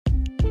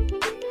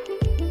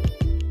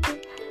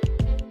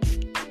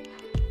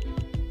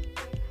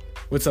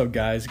What's up,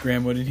 guys?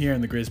 Graham Wooden here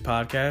on the Grizz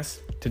Podcast.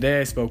 Today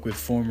I spoke with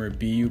former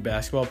BU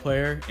basketball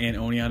player and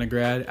Oneonta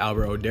grad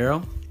Albert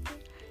Odero.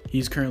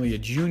 He's currently a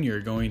junior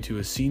going to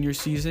a senior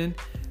season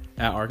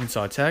at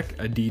Arkansas Tech,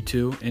 a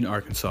D2 in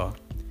Arkansas.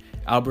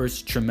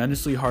 Albert's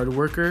tremendously hard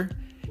worker.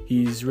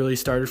 He's really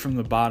started from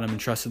the bottom and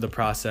trusted the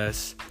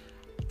process.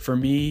 For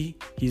me,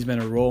 he's been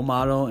a role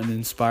model and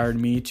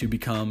inspired me to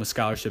become a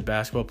scholarship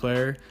basketball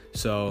player.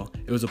 So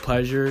it was a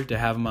pleasure to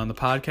have him on the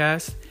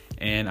podcast,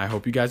 and I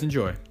hope you guys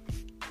enjoy.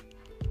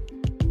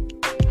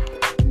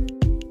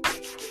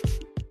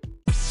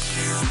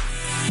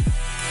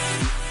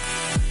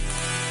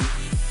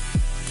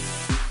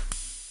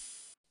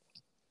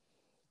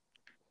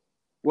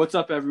 What's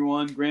up,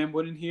 everyone? Graham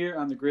Wooden here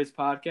on the Grizz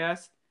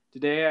Podcast.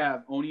 Today I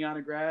have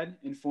Oneonta grad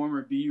and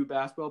former BU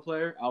basketball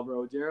player Albert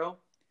Odero.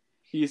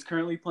 He is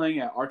currently playing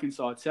at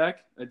Arkansas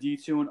Tech, a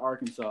D2 in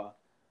Arkansas.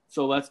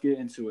 So let's get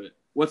into it.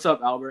 What's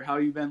up, Albert? How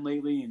you been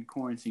lately in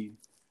quarantine?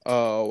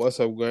 What's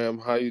up, Graham?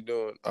 How you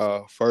doing?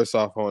 First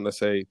off, I want to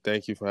say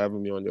thank you for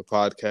having me on your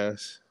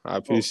podcast. I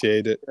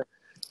appreciate it.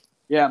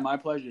 Yeah, my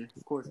pleasure.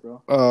 Of course,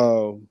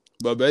 bro.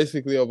 But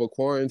basically over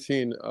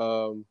quarantine,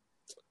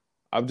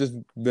 I've just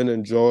been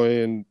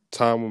enjoying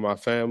time with my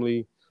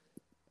family,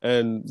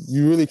 and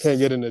you really can't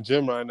get in the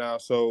gym right now.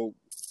 So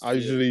I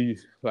usually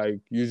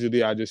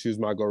I just use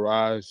my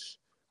garage.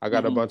 I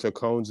got a bunch of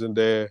cones in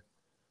there,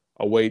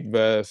 a weighted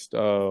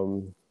basketball,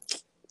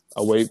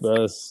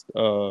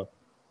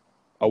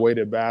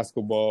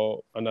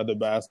 another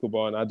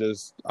basketball, and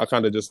I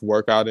kind of just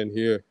work out in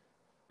here.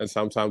 And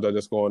sometimes I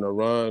just go on a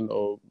run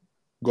or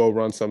go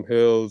run some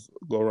hills,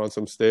 go run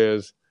some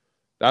stairs.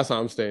 That's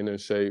how I'm staying in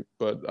shape.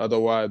 But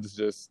otherwise,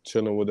 just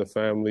chilling with the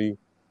family,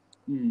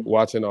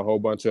 watching a whole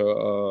bunch of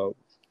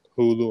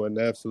Hulu and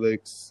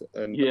Netflix,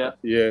 and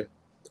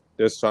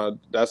that's the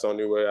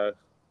only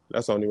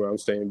way I'm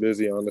staying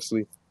busy,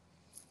 honestly.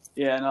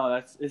 Yeah, no,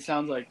 it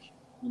sounds like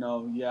you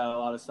got a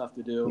lot of stuff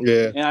to do.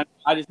 Yeah, and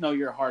I just know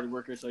you're a hard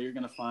worker, so you're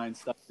gonna find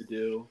stuff to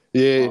do.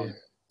 Yeah.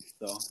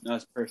 So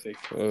that's perfect.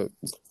 So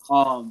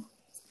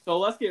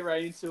let's get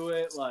right into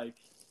it. Like,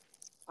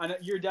 I know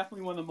you're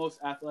definitely one of the most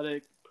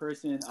athletic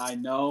person I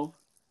know.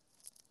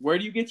 Where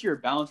do you get your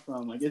balance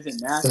from? Like, is it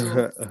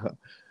natural?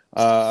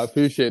 I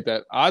appreciate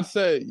that. I'd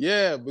say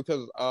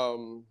because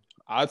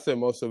I'd say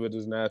most of it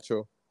is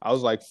natural. I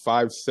was like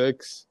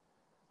 5'6".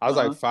 I was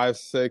like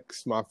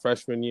 5'6" my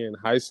freshman year in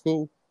high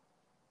school,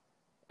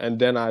 and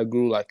then I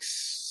grew like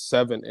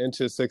 6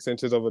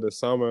 inches over the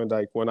summer. And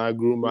like when I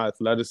grew, my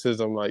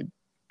athleticism like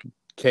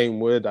came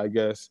with, I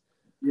guess.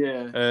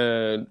 Yeah.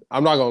 And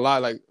I'm not gonna lie,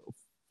 like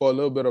for a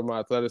little bit of my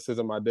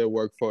athleticism, I did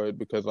work for it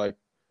because like.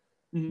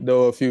 There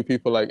were a few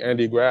people like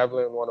Andy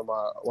Gravlin, one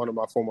of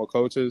my former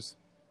coaches.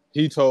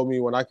 He told me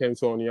when I came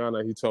to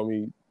Oneonta, he told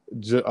me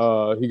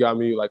he got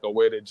me like a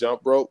weighted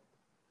jump rope.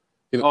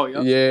 Yeah,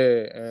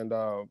 and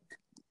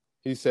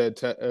he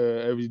said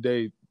every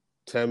day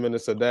 10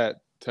 minutes of that.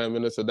 I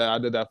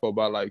did that for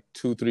about like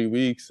 2-3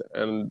 weeks,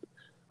 and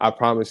I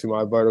promise you,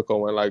 my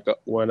vertical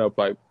went up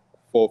like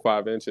 4 or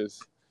 5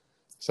 inches.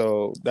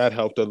 So that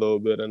helped a little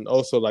bit. And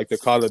also like the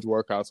college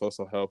workouts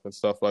also help and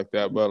stuff like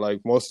that. But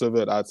like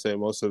I'd say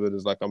most of it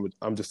is like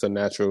I'm just a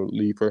natural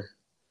leaper.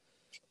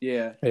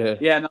 Yeah.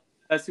 No,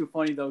 that's too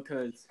funny though,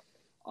 because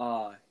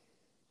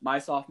my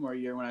sophomore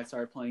year when I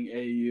started playing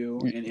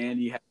AAU and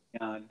Andy had me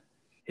on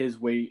his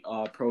weight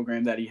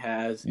program that he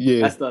has.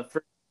 Yeah. That's the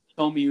first he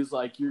told me. He was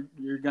like,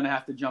 you're gonna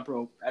have to jump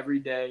rope every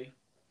day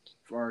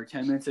for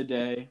 10 minutes a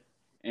day.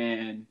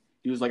 And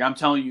he was like, I'm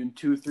telling you, in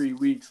 2-3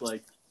 weeks,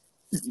 like,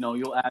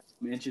 you'll add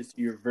some inches to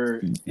your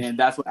vert. And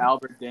that's what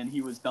Albert did.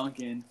 He was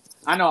dunking.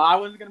 I know I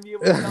wasn't going to be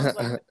able to dunk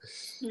like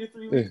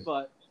 2-3 weeks,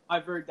 but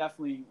my vert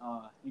definitely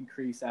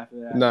increased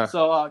after that. Nah.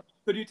 So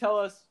could you tell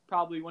us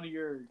probably one of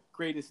your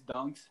greatest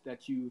dunks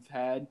that you've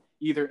had,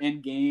 either in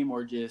game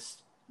or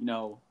just,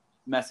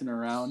 messing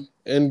around?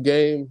 In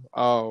game,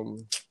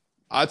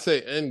 I'd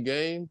say in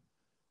game,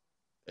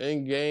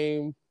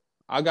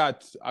 I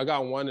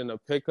got one in a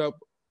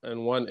pickup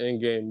and one in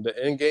game.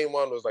 The in game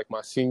one was like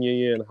my senior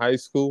year in high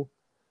school.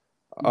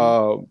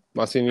 I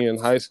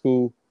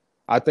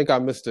think I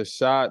missed a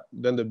shot.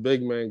 Then the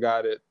big man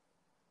got it,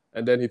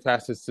 and then he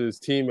passed it to his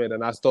teammate,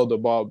 and I stole the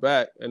ball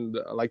back. And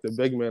like the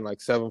big man,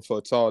 like 7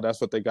 foot tall, that's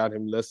what they got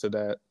him listed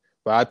at.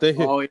 But I think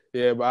but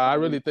I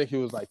really think he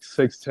was like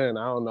 6'10".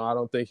 I don't know. I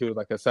don't think he was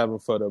like a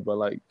 7-footer, but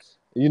like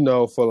for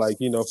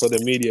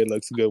the media, it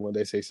looks good when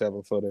they say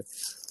 7-footer.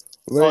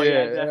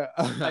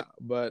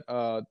 But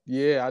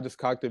I just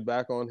cocked it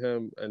back on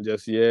him and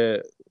just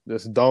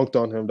dunked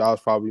on him. That was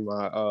probably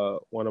my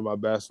one of my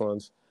best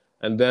ones.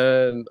 And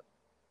then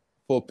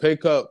for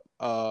pickup,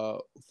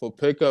 it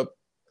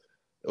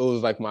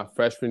was like my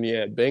freshman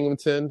year at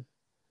Binghamton.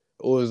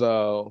 It was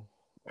on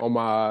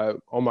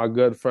my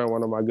good friend,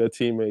 one of my good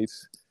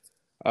teammates,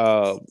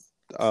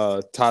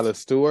 Tyler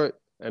Stewart.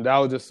 And that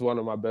was just one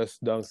of my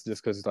best dunks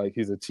just because like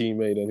he's a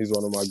teammate and he's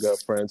one of my good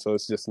friends. So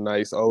it's just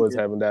nice always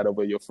having that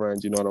over your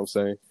friends. You know what I'm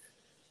saying?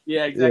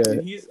 Yeah, exactly.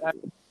 Yeah. He's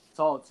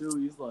tall too.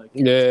 He's like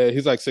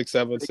he's like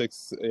 6'7",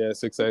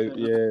 6'8",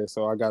 yeah.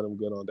 So I got him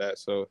good on that.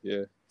 So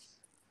yeah.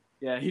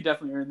 Yeah, he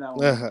definitely earned that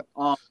one.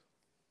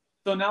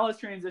 So now let's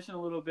transition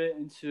a little bit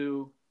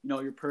into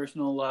your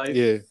personal life.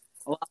 Yeah.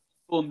 A lot of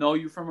people know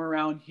you from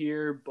around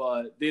here,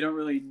 but they don't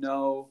really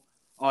know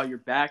your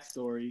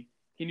backstory.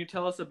 Can you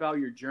tell us about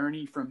your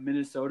journey from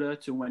Minnesota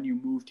to when you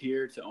moved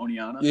here to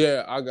Oneonta?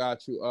 Yeah, I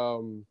got you.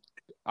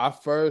 I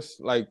was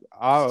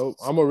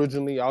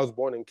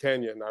born in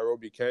Kenya,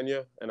 Nairobi,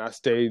 Kenya, and I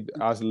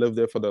lived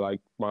there for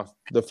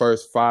the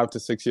first 5 to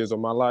 6 years of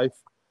my life.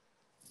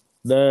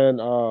 Then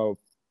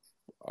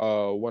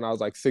when I was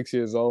like 6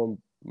 years old,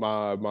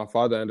 my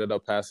father ended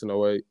up passing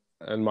away,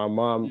 and my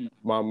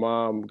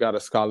mom got a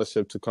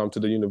scholarship to come to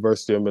the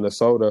University of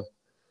Minnesota.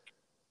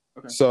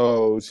 Okay.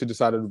 So she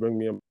decided to bring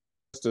me and my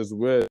sisters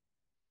with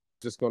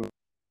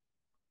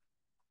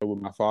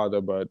my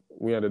father, but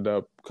we ended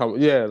up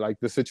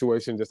the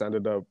situation just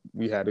ended up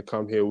we had to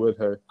come here with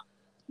her.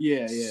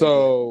 Yeah.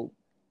 So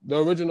the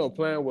original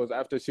plan was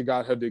after she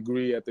got her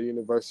degree at the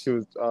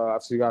University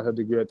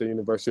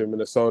of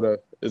Minnesota,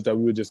 is that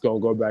we were just gonna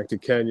go back to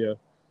Kenya.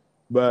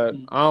 But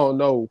I don't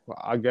know.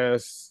 I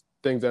guess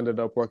things ended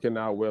up working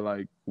out where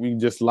like we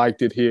just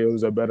liked it here. It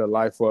was a better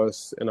life for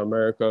us in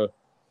America.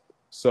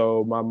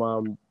 So my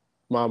mom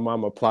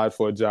applied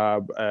for a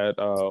job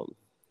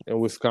in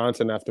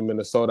Wisconsin after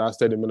Minnesota. I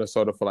stayed in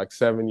Minnesota for like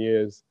 7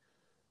 years.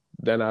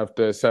 Then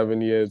after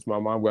 7 years, my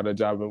mom got a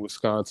job in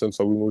Wisconsin,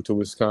 so we moved to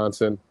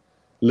Wisconsin.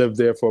 Lived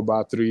there for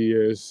about 3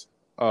 years.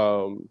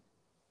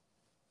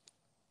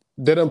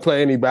 Didn't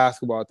play any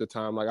basketball at the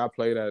time. Like I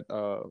played at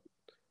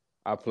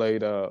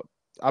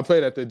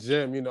the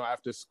gym,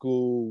 after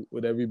school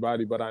with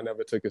everybody, but I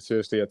never took it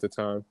seriously at the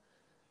time.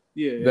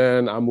 Yeah.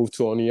 Then I moved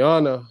to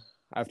Oneonta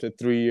after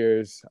 3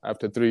 years.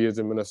 After 3 years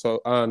in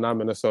Minnesota, not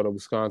Minnesota,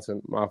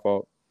 Wisconsin. My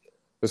fault.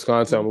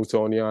 Wisconsin, I moved to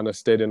Oneonta,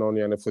 stayed in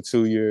Oneonta for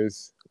 2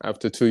 years.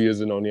 After 2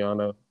 years in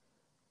Oneonta,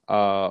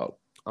 I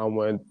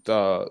went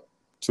to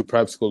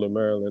prep school in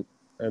Maryland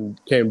and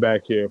came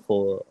back here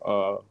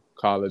for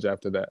college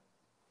after that.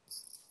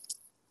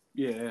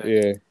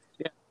 Yeah.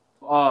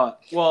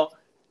 Well,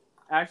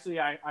 actually,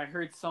 I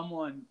heard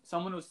someone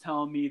was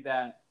telling me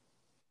that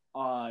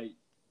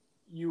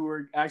you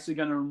were actually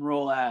going to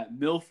enroll at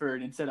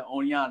Milford instead of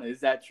Oneonta. Is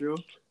that true?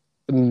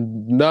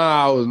 No,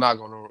 I was not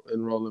going to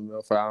enroll in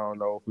Milford. I don't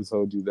know who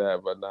told you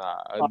that, but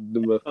nah.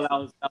 That was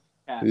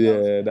cap.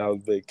 That was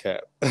big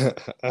cap.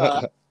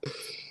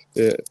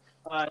 Yeah.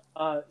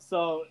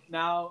 So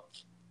now,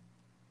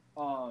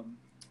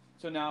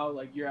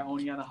 like you're at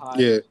Oneonta High.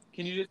 Yeah.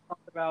 Can you just talk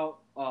about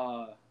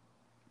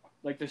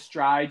like the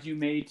strides you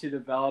made to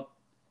develop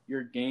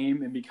your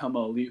game and become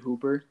an elite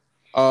hooper?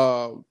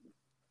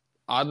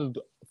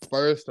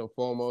 First and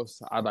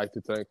foremost, I'd like to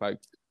thank like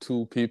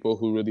two people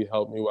who really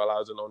helped me while I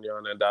was in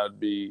Oneonta, and that'd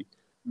be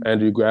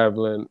Andrew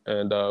Gravlin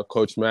and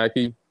Coach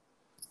Mackey.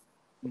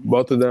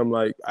 Both of them,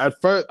 like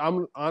at first,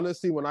 I'm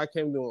honestly when I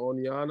came to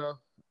Oneonta,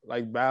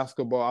 like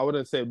basketball, I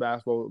wouldn't say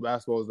basketball.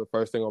 Basketball was the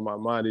first thing on my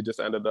mind. It just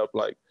ended up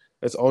like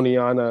it's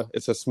Oneonta.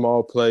 It's a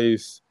small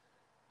place.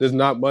 There's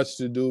not much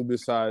to do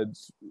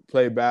besides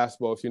play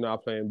basketball. If you're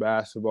not playing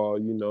basketball,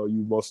 you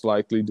most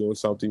likely doing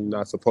something you're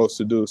not supposed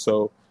to do.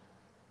 So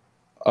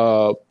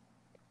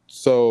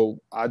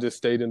I just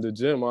stayed in the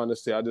gym.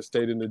 Honestly, I just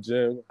stayed in the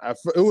gym.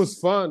 It was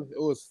fun.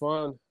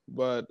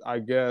 But I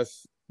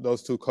guess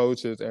those two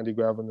coaches, Andy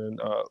Gravin and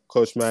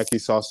Coach Mackey,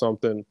 saw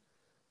something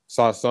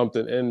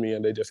in me,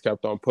 and they just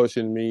kept on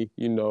pushing me.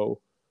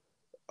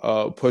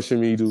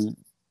 Pushing me to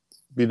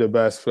be the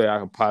best player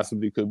I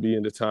possibly could be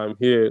in the time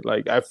here.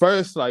 Like at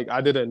first, like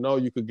I didn't know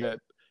you could get.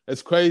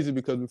 It's crazy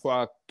because before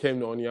I came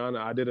to Oneonta,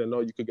 I didn't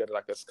know you could get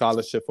like a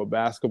scholarship for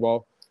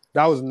basketball.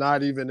 That was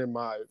not even in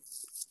my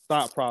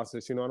thought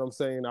process. You know what I'm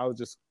saying? I was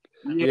just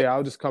I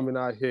was just coming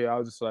out here. I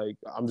was just like,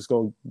 I'm just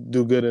gonna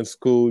do good in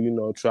school.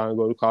 Try and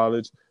go to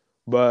college.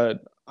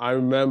 But I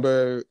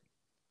remember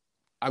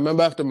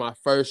after my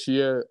first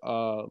year.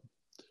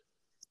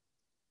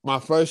 My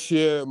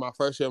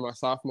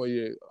sophomore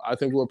year, I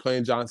think we were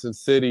playing Johnson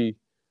City,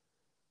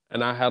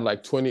 and I had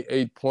like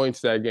 28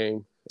 points that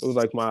game. It was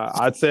like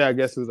I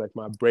guess it was like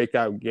my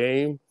breakout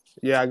game.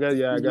 I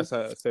guess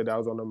I said that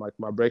was one of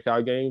my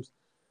breakout games.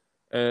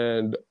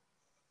 And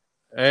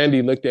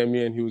Andy looked at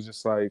me and he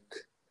was like,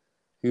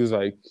 you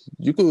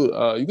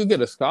could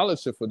get a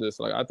scholarship for this.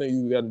 Like I think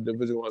you could get a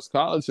Division I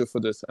scholarship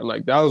for this. And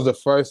like that was the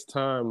first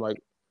time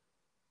like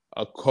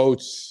a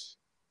coach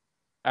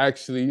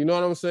actually, you know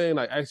what I'm saying?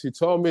 Like actually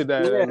told me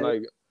that, and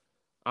like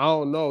I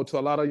don't know, to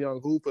a lot of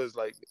young hoopers,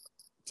 like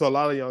to a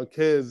lot of young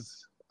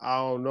kids, I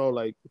don't know,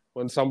 like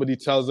when somebody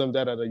tells them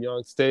that at a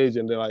young stage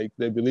and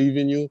they believe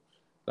in you,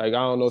 like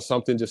I don't know,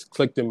 something just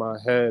clicked in my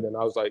head, and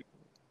I was like,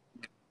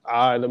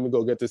 all right, let me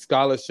go get this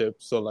scholarship.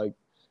 So like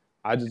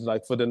I just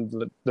like for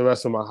the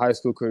rest of my high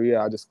school career,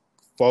 I just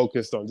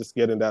focused on just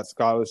getting that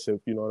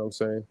scholarship. You know what I'm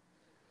saying?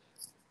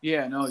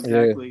 Yeah, no,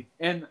 exactly.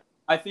 Yeah. And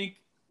I think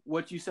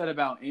what you said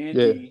about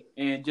Andy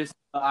and just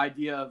the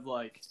idea of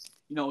like,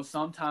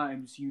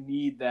 sometimes you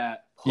need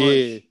that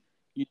push.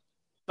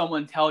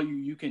 someone tell you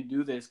you can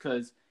do this,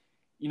 because,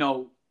 you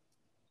know,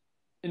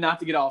 and not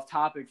to get off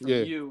topic from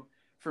you,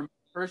 for me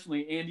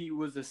personally, Andy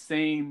was the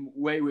same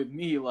way with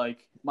me.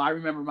 Like, I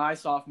remember my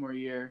sophomore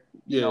year,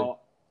 you know,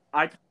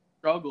 I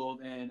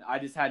struggled and I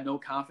just had no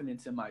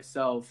confidence in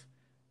myself.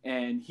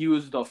 And he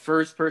was the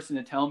first person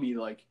to tell me,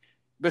 like,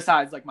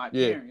 besides like my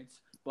parents,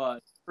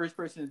 but first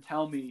person to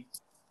tell me,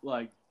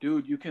 like,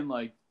 dude, you can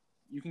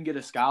get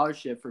a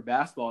scholarship for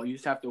basketball. You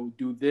just have to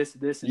do this,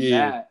 this, and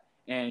that.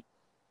 And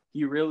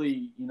he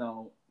really, you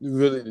know, he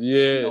really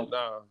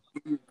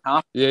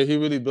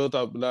built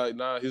up. Like,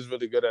 he's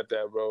really good at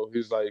that, bro.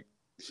 He's like,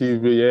 he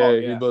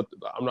built.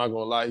 I'm not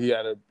gonna lie, he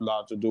had a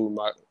lot to do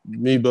with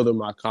me building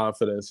my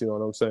confidence. You know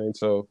what I'm saying?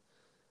 So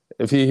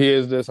if he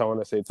hears this, I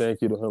want to say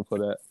thank you to him for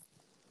that.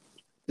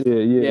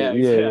 Yeah.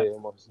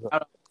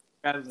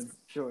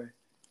 Sure.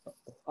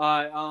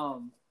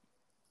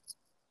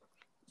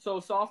 So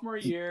sophomore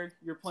year,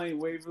 you're playing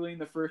Waverly in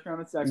the first round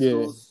of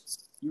sectionals.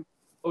 You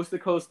coast to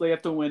coast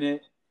layup to win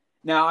it.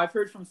 Now, I've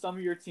heard from some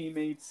of your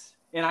teammates,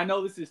 and I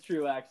know this is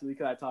true actually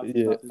because I talked to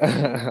you about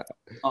this,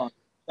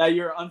 that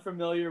you're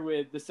unfamiliar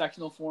with the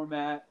sectional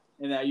format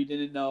and that you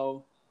didn't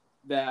know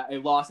that a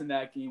loss in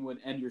that game would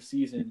end your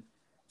season.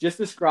 Just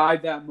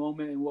describe that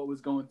moment and what was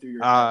going through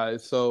your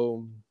head.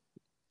 So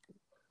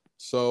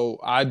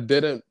I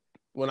didn't.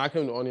 When I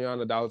came to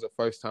Oneonta, that was the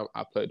first time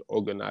I played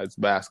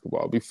organized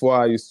basketball. Before,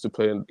 I used to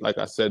play in, like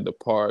I said, the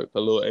park,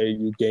 the little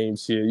AAU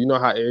games here. You know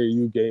how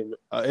AAU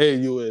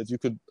is.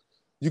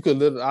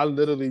 I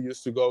literally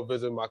used to go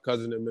visit my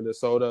cousin in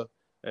Minnesota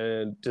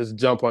and just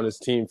jump on his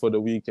team for the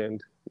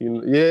weekend.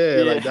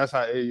 Like that's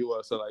how AAU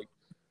was. So like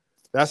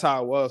that's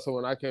how it was. So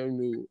when I came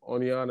to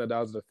Oneonta, that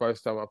was the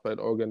first time I played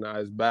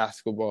organized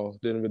basketball.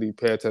 Didn't really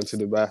pay attention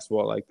to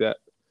basketball like that.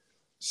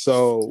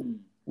 So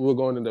we were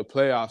going into the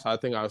playoffs. I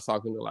think I was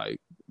talking to like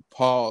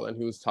Paul,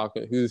 and he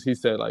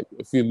said like,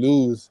 if we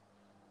lose,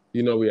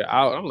 you know, we're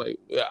out. I'm like,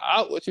 we're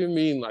out? What you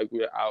mean like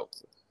we're out?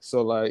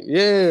 So like,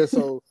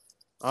 so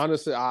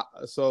honestly,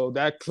 so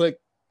that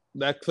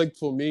clicked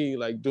for me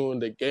like during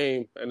the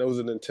game, and it was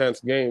an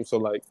intense game. So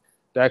like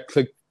that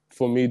clicked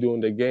for me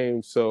during the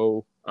game.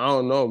 So I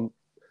don't know.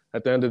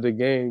 At the end of the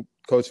game,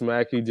 Coach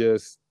Mackey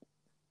just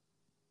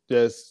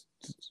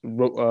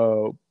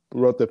wrote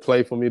the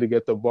play for me to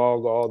get the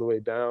ball, go all the way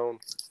down.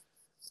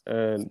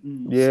 And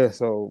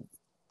so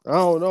I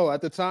don't know.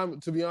 At the time,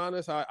 to be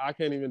honest, I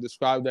can't even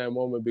describe that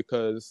moment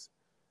because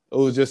it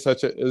was just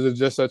such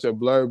a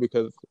blur,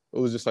 because it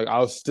was just like I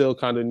was still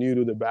kind of new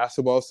to the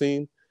basketball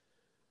scene.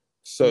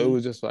 So it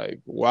was just like,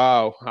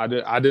 wow, I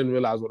didn't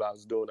realize what I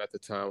was doing at the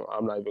time.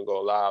 I'm not even gonna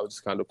lie, I was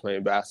just kind of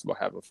playing basketball,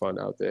 having fun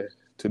out there,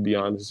 to be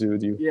honest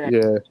with you.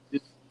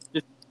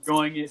 Just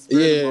enjoying it.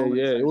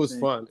 It was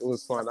fun. It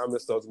was fun. I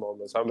miss those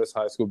moments. I miss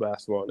high school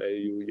basketball and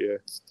AAU.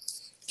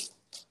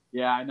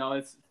 Yeah, I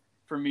know.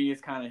 For me,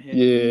 it's kind of hitting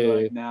me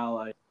like now.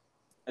 Like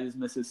I just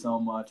miss it so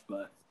much,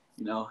 but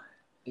you know,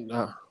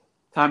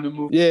 time to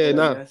move. I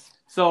guess.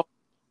 So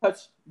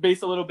touch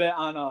base a little bit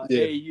on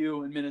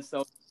AAU in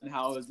Minnesota and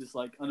how it was just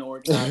like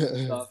unorganized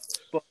and stuff.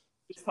 But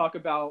just talk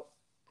about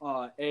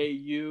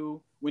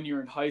AAU when you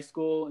were in high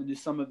school and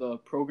just some of the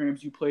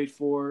programs you played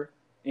for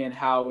and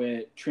how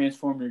it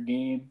transformed your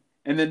game.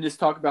 And then just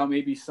talk about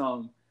maybe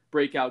some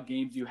breakout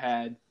games you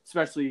had,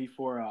 especially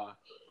for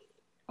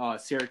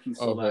Syracuse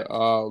Select.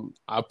 Okay.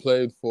 I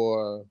played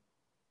for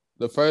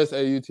the first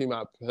AU team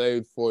I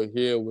played for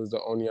here was the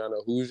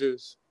Oneonta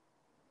Hoosiers.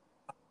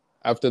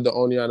 After the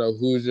Oneonta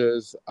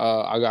Hoosiers,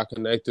 I got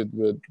connected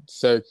with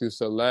Syracuse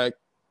Select,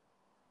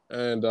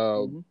 and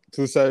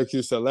through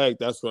Syracuse Select,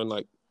 that's when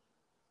like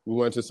we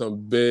went to some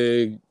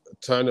big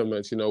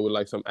tournaments, you know, with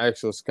like some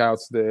actual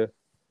scouts there,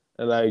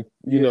 and like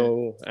you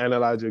know,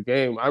 analyze your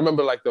game. I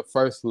remember like the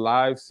first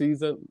live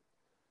season,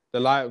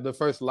 the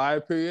first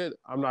live period.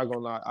 I'm not gonna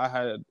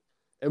lie,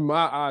 in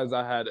my eyes,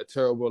 I had a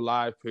terrible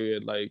live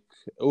period. Like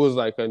it was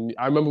like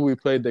I remember we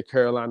played the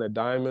Carolina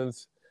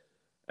Diamonds,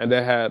 and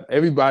they had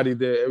everybody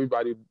there.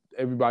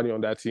 Everybody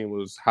on that team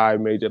was high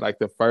major. Like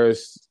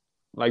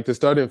the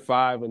starting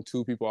 5 and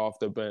 2 people off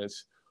the bench,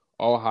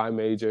 all high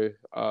major.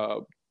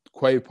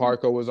 Quay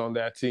Parker was on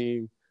that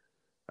team,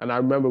 and I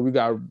remember we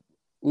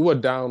were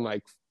down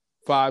like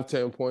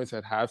 5-10 points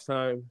at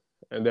halftime,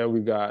 and then we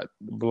got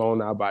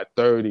blown out by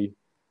 30.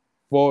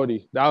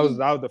 40. That was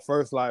the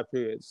first live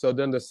period. So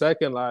then the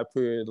second live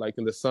period, like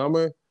in the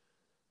summer,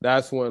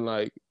 that's when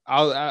like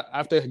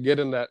after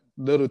getting that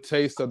little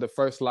taste of the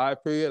first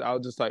live period, I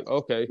was just like,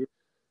 okay.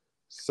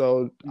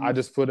 So I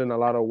just put in a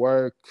lot of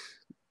work,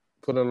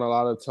 put in a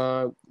lot of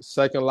time.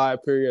 Second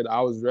live period, I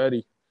was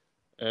ready,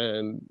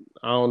 and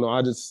I don't know.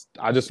 I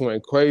just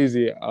went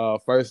crazy.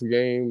 First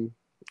game,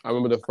 I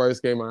remember the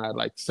first game I had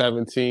like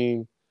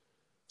 17.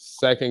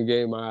 Second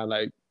game I had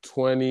like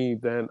 20.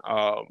 Then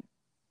I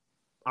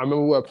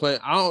remember we were playing.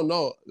 I don't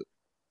know.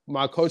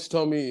 My coach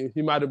told me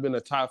he might have been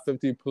a top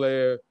 50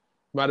 player,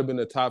 might have been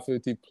a top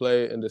 50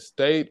 player in the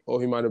state,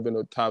 or he might have been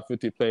a top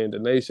 50 player in the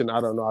nation.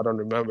 I don't know. I don't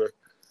remember.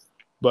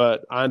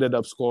 But I ended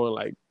up scoring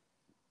like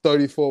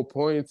 34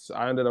 points.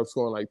 I ended up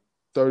scoring like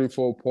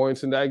 34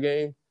 points in that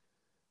game.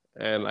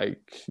 And like,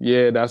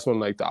 yeah, that's when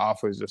like the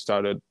offers just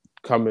started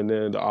coming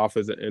in. The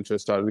offers and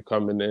interest started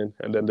coming in.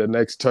 And then the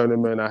next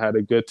tournament, I had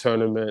a good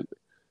tournament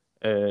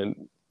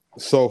and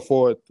so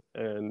forth.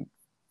 And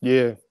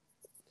yeah.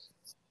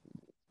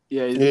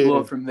 Yeah, you blew Yeah.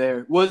 up from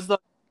there. Was the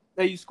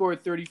that you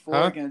scored 34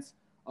 Huh? against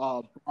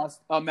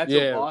Metro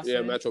Yeah,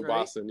 Boston, Metro right?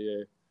 Boston,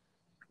 yeah.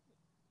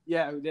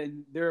 Yeah,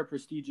 then they're a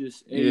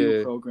prestigious AU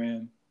Yeah.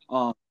 program.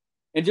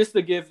 And just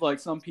to give like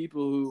some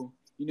people who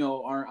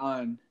aren't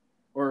on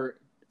or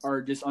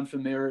are just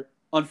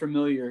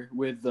unfamiliar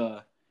with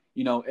the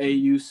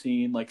AU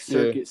scene, like Yeah.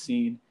 circuit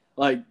scene,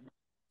 like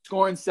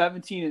scoring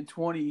 17 and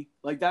 20,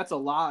 like that's a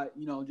lot,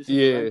 just in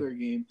the Yeah. regular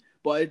game,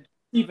 but it's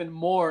even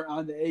more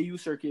on the AU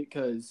circuit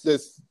because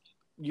This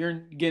you're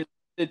getting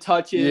the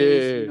touches,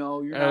 yeah. you're not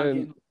And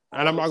getting and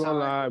all I'm the not gonna time.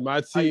 lie, my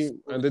High team and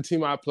school. the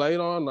team I played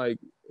on, like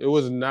it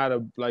was not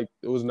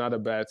a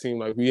bad team.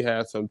 Like we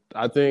had some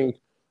I think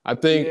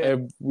Yeah. if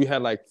we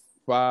had like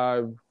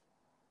five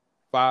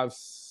five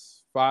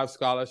five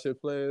scholarship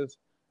players,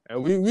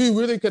 and we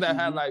really could have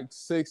had Mm-hmm. like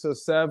 6 or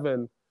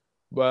 7,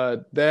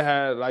 but they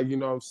had like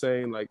what I'm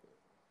saying, like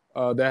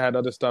they had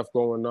other stuff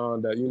going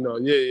on that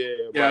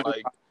yeah, Yeah.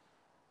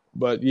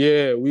 but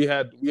yeah, we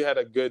had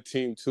a good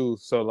team too.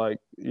 So like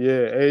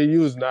yeah,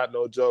 AAU is not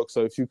no joke.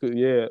 So if you could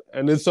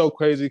and it's so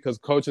crazy because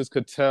coaches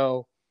could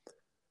tell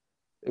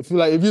if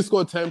you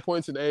score 10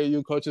 points in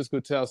AAU, coaches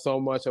could tell so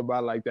much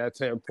about like that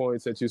 10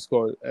 points that you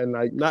scored. And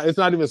like it's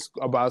not even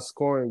about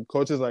scoring.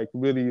 Coaches like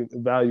really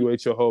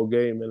evaluate your whole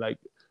game and like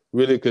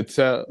really could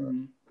tell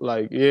Mm-hmm.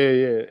 like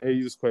yeah,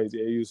 AAU's crazy.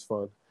 AAU's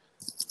fun.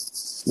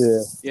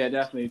 Yeah. Yeah,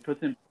 definitely. It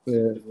puts in Yeah.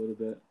 perspective a little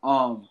bit.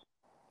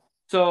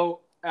 So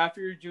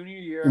after your junior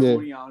year at Yeah.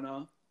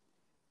 Oneonta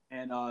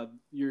and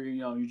your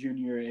junior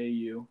year at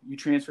AU, you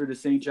transferred to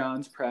St.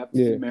 John's Prep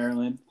Yeah. in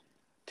Maryland.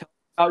 Tell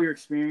me about your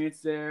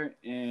experience there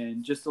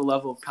and just the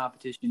level of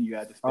competition you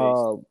had to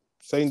face.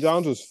 St.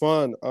 John's was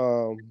fun.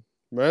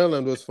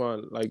 Maryland was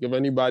fun. Like if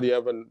anybody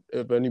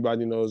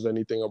knows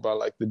anything about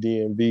like the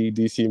DMV,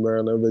 DC,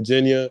 Maryland,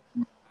 Virginia,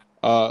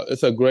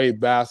 it's a great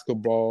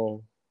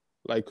basketball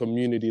like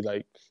community.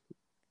 Like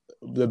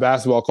the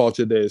basketball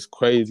culture there is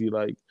crazy.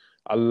 Like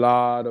a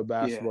lot of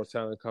Yeah. basketball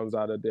talent comes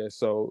out of there.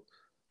 So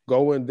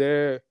going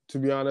there, to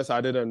be honest, I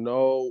didn't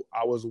know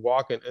I was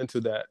walking into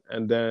that.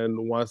 And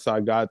then once I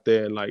got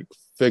there and like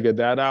figured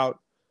that out,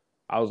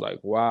 I was like,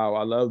 wow,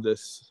 I love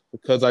this.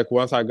 Because like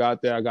once I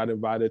got there, I got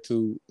invited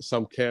to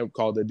some camp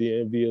called the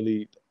DMV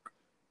Elite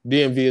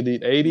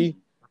 80.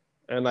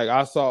 And like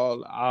I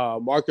saw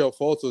Markel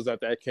Fultz was at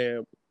that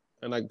camp.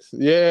 And like,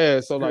 yeah,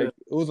 so like Really?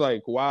 it was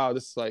like, wow,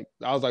 this is like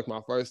that was like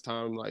my first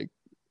time, like,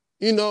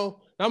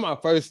 not my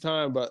first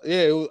time, but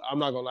yeah, I'm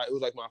not gonna lie, it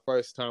was like my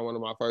first time, one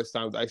of my first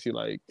times actually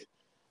like,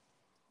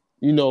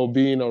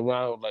 being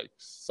around like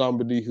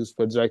somebody who's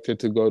projected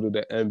to go to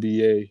the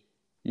NBA.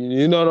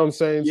 You know what I'm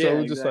saying? So Yeah, it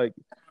was just exactly. like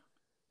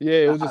yeah,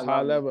 it A was high just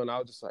high level. level, and I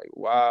was just like,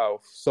 wow.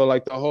 So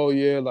like the whole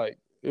year, like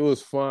it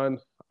was fun.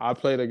 I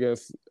played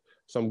against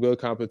some good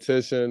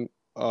competition,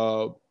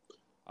 a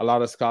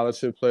lot of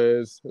scholarship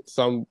players.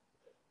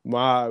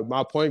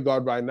 My point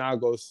guard right now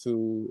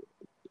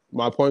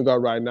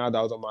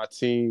that was on my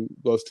team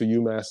goes to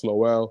UMass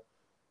Lowell.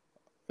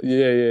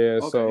 Yeah. Okay,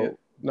 yeah. So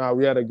now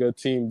we had a good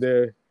team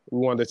there. We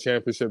won the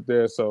championship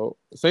there. So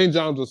St.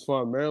 John's was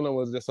fun. Maryland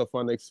was just a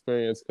fun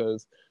experience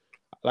because,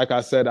 like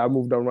I said, I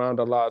moved around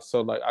a lot.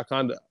 So like I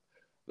kind of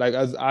like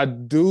as I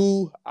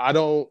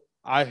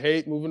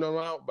hate moving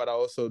around, but I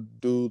also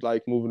do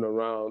like moving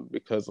around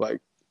because like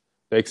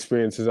the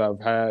experiences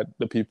I've had,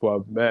 the people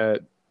I've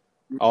met,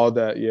 all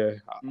that. Yeah,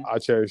 Mm-hmm. I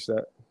cherish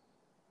that.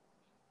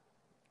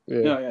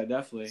 Yeah, No, yeah,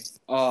 definitely.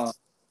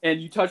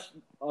 And you touched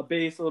a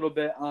base a little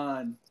bit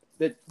on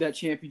that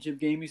championship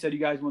game. You said you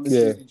guys won the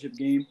yeah, championship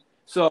game.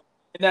 So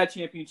in that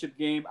championship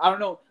game, I don't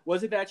know,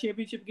 was it that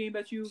championship game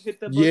that you hit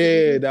the buzzer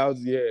yeah. beater? That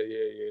was yeah.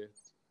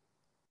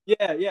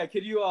 Yeah, yeah.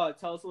 Could you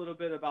tell us a little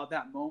bit about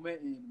that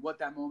moment and what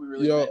that moment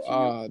really Yo, meant to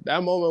you?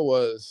 that moment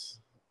was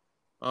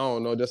I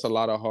don't know, just a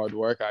lot of hard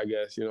work, I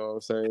guess. You know what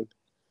I'm saying?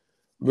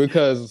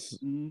 Because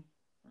Mm-hmm.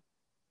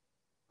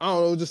 I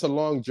don't know, it was just a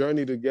long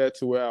journey to get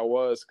to where I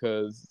was.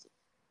 Because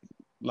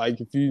like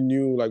if you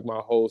knew like my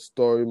whole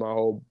story, my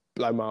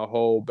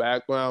whole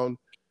background,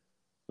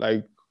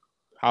 like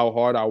how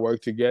hard I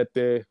worked to get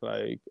there.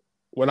 Like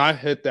when I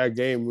hit that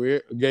game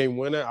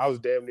winner, I was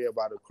damn near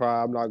about to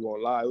cry. I'm not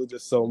gonna lie. It was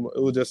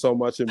just so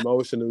much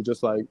emotion. It was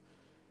just like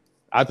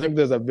I think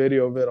there's a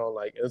video of it on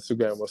like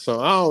Instagram or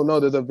something. I don't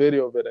know. There's a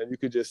video of it, and you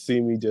could just see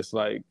me just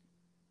like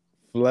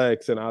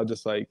flex, and I was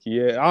just like,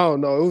 yeah. I don't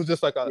know. It was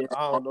just like Yeah.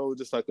 I don't know. It was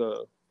just like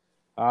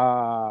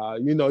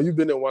you've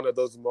been in one of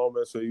those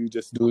moments where you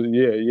just do,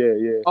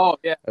 yeah. Oh,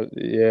 yeah.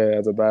 Yeah,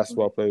 as a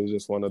basketball player, it was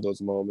just one of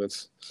those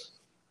moments.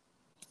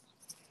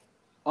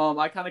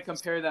 I kind of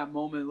compare that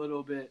moment a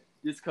little bit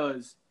just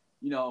because,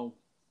 you know,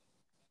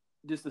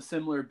 just a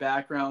similar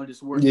background,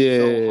 just working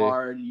so Yeah,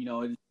 hard,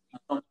 you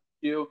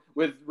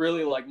with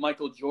really like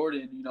Michael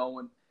Jordan,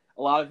 when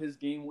a lot of his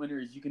game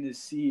winners you can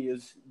just see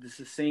is just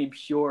the same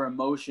pure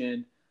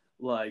emotion,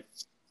 like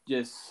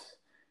just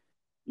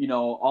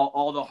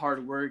all the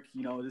hard work,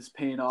 just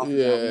paying off in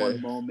that Yeah,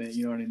 one moment.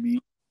 You know what I mean?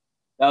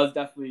 That was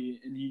definitely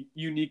a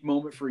unique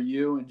moment for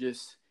you, and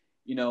just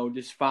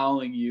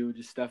following you,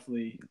 just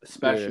definitely yeah,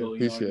 special.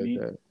 You know what I appreciate mean?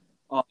 that.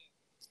 Um,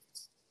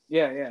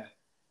 yeah, yeah.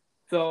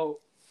 So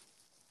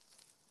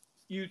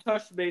you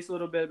touched base a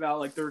little bit about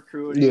like the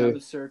recruiting Yeah. on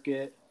the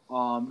circuit.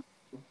 Some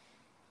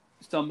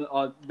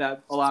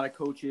that a lot of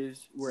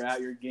coaches were at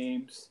your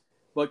games,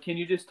 but can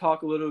you just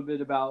talk a little bit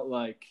about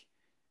like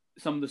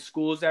some of the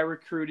schools that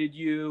recruited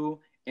you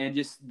and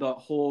just the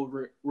whole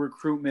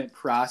recruitment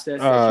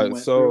process that you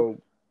went through?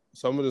 So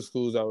some of the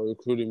schools that were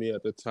recruiting me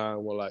at the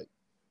time were like,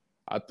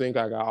 I think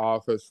I got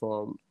offers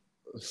from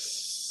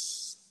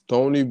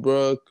Stony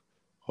Brook,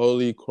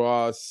 Holy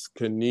Cross,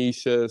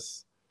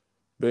 Canisius,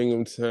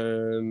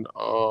 Binghamton,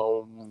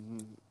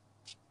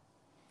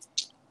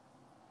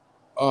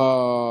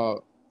 uh,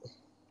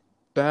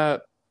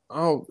 that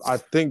I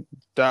think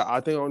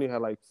I only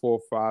had like 4 or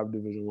 5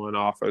 Division I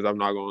offers. I'm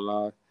not gonna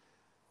lie.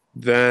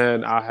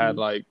 Then I had Mm-hmm.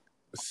 like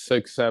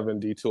 6, 7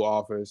 D2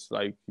 offers.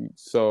 Like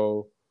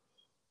so,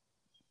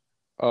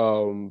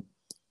 um,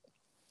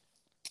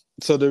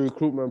 so the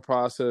recruitment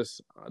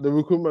process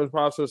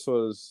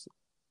was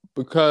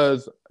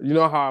because you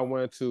know how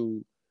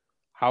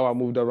I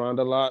moved around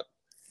a lot.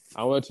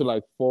 I went to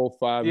like 4 or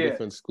 5 Yeah.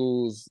 different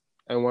schools,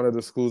 and one of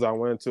the schools I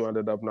went to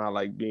ended up not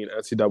like being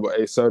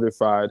NCAA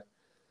certified.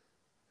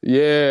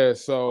 Yeah,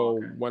 so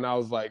Okay. when I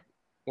was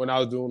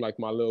doing like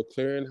my little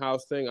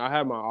clearinghouse thing, I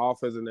had my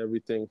offers and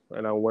everything,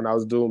 and when I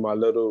was doing my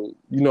little,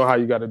 you know how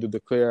you got to do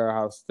the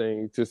clearinghouse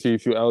thing to see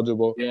if you're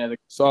eligible. Yeah.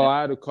 So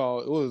I had to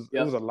call. It was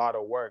Yep. a lot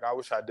of work. I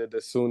wish I did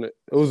this sooner.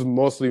 It was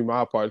mostly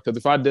my part because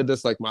if I did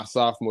this like my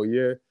sophomore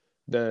year,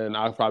 then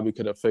I probably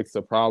could have fixed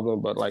the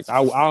problem. But like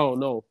I don't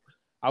know.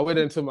 I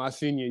waited until my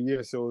senior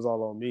year, so it was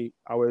all on me.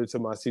 I waited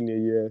until my senior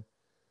year.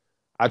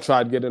 I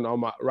tried getting on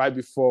my right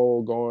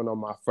before going on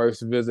my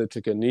first visit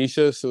to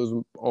Canisius. It was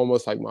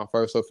almost like my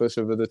first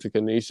official visit to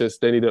Canisius.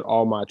 They needed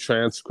all my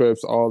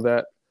transcripts, all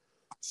that.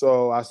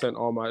 So I sent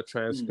all my Mm.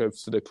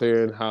 transcripts to the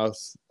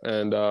clearinghouse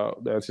and the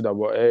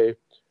NCAA,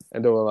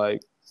 and they were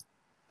like,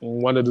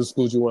 "One of the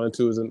schools you went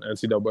to is an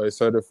NCAA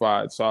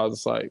certified." So I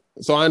was like,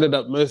 so I ended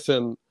up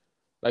missing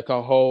like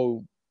a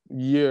whole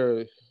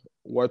year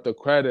worth of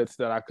credits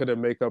that I couldn't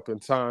make up in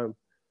time.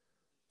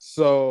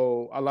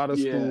 So a lot of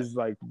Yeah. schools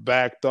like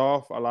backed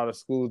off. A lot of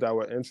schools that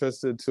were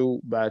interested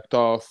too backed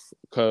off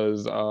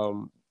because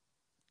I'd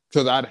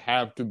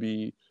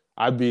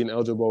be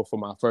ineligible for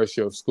my first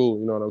year of school.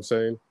 You know what I'm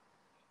saying?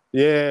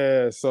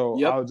 Yeah. So I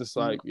Yep. was just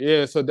like,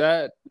 yeah. So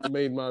that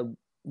made my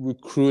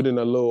recruiting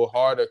a little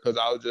harder because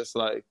I was just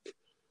like,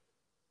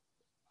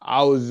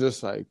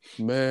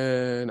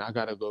 man, I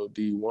gotta go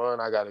D1.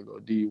 I gotta go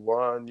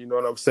D1. You know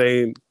what I'm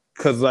saying?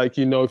 Because like if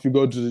you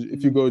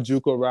Mm. go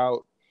JUCO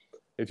route,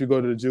 if you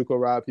go to the JUCO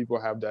route, people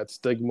have that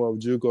stigma of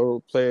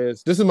JUCO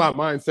players. This is my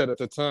mindset at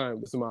the time.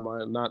 This is my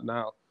mind, not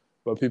now.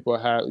 But people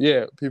have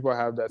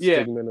that Yeah.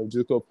 stigma of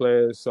JUCO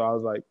players. So I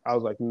was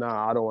like,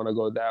 nah, I don't want to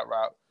go that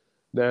route.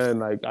 Then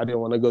like I didn't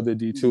want to go the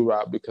D2 Mm.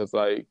 route because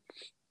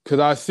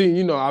I've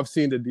seen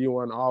the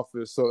D1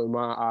 office. So in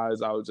my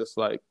eyes, I was just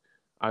like,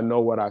 I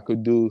know what I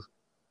could do.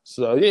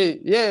 So yeah.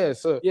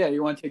 Yeah.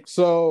 You want to take.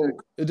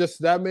 So it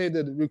just that made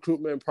the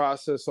recruitment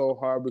process so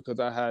hard because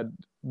I had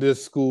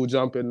this school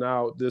jumping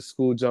out, this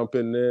school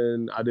jumping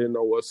in. I didn't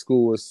know what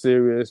school was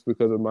serious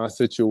because of my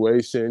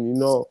situation.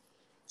 So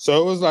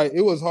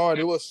it was hard.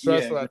 It was Yeah.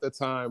 stressful at the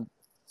time.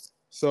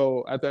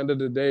 So at the end of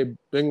the day,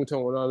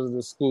 Binghamton was one of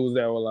the schools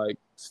that were like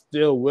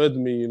still with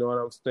me, you know what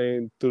I'm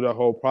saying, through the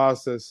whole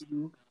process.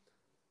 Mm-hmm.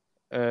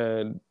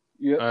 And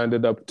Yep. I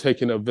ended up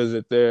taking a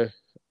visit there,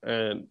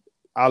 and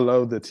I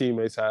love the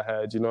teammates I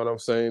had. You know what I'm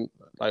saying?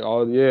 Like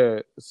yeah.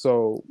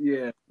 So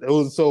Yeah.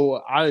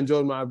 I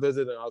enjoyed my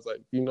visit, and I was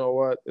like, you know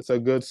what? It's a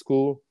good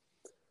school.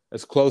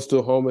 It's close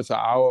to home. It's an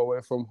hour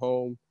away from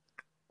home.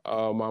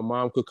 My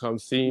mom could come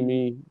see Mm.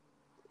 me.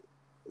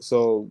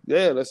 So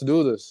yeah, let's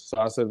do this. So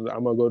I said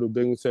I'm gonna go to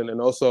Binghamton,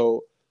 and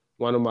also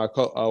one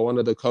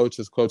of the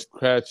coaches, Coach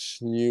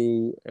Kretsch,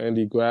 knew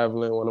Andy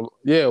Gravlin.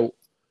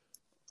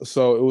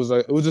 So it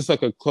was just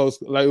like a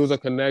close, like it was a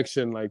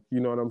connection, like you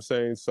know what I'm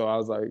saying. So I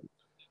was like,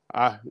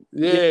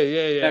 Yeah.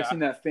 yeah. Connecting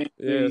that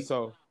Yeah, family.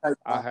 so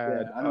I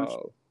had Yeah. I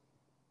know.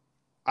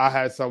 I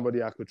had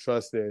somebody I could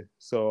trust there.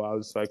 So I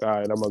was like, all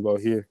right, I'm gonna go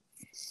here.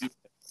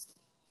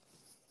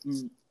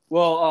 Mm.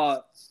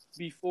 Well,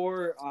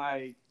 before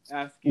I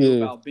ask you Yeah,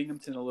 about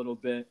Binghamton a little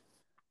bit,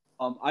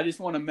 I just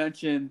want to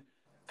mention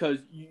because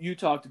you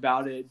talked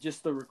about it,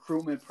 just the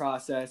recruitment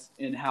process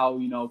and how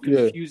yeah,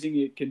 confusing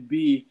it can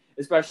be,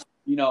 especially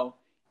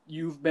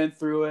you've been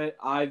through it,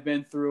 I've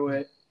been through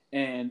it,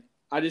 and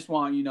I just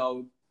want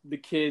the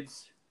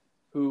kids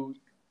who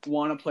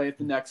want to play at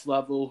the next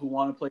level, who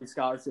want to play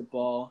scholarship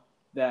ball,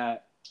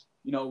 that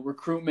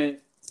recruitment,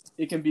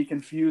 it can be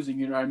confusing.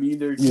 You know what I mean?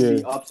 There can yeah.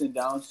 be ups and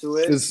downs to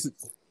it, It's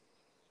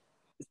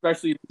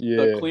especially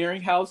the yeah,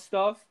 clearinghouse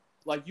stuff.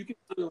 Like you can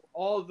do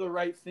all the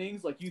right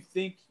things, like you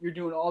think you're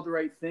doing all the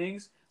right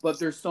things, but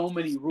there's so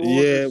many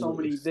rules, yeah, there's so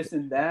many this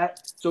and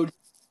that. So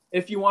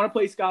if you want to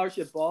play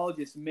scholarship ball,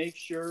 just make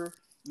sure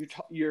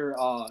you're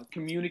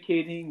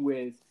communicating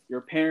with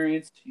your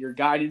parents, your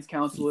guidance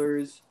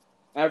counselors,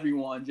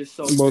 everyone, just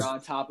so you're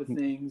on top of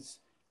things.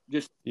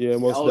 Most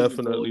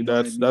definitely.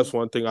 That's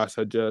one thing I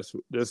suggest.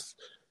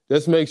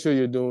 Just make sure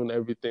you're doing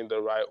everything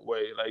the right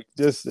way. Like,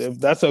 just if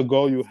that's a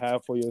goal you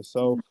have for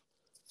yourself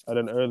at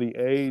an early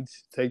age,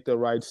 take the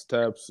right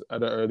steps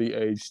at an early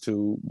age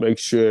to make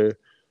sure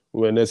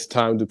when it's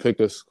time to pick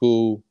a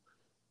school,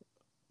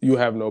 you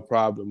have no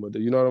problem with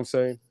it. You know what I'm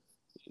saying?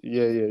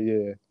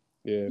 Yeah.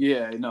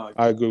 Yeah, no.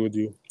 I agree with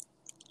you.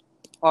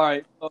 All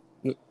right.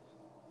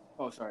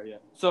 Sorry, yeah.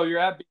 So you're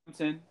at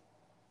Binghamton.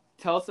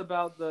 Tell us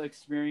about the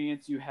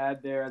experience you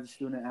had there as a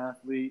student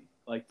athlete,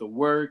 like the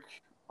work,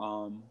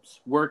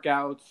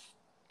 workouts,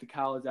 the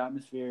college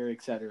atmosphere,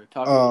 etc.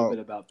 Talk a little bit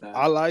about that.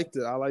 I liked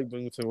it. I like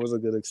Binghamton. It was a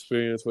good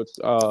experience with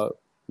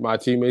my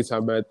teammates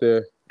I met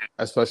there,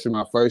 especially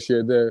my first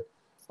year there.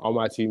 All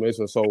my teammates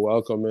were so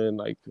welcoming.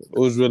 Like, it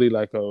was really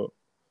like a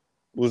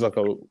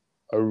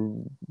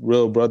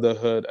real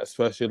brotherhood.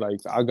 Especially like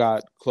I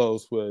got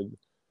close with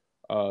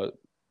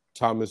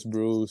Thomas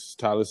Bruce,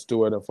 Tyler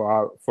Stewart, and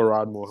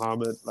Farad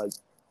Muhammad. Like,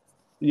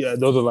 yeah,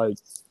 those are like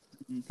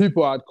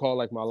people I'd call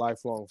like my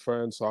lifelong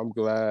friends. So I'm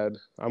glad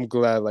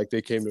like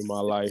they came in my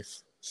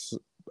life.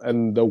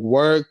 And the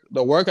work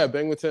at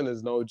Binghamton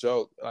is no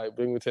joke. Like,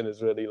 Binghamton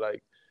is really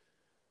like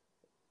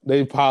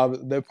they pile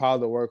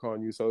the work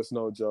on you, so it's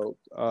no joke.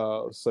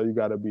 So you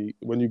gotta be,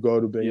 when you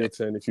go to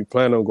Binghamton, if you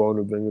plan on going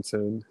to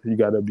Binghamton, you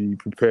gotta be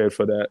prepared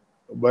for that.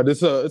 But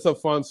it's a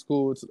fun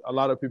school. A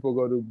lot of people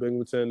go to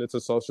Binghamton. It's a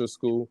social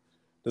school.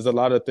 There's a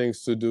lot of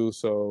things to do.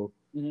 So,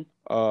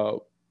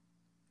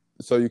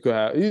 so you could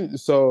have.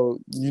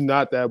 So you're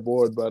not that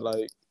bored. But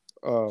like,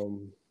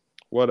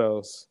 what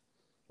else?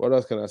 What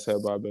else can I say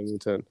about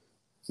Binghamton?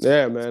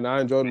 Yeah, man, I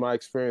enjoyed my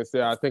experience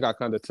there. I think I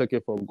kind of took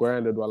it for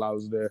granted while I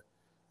was there,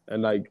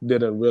 and like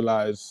didn't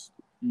realize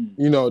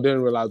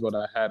what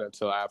I had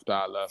until after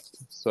I left.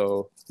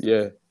 So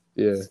yeah.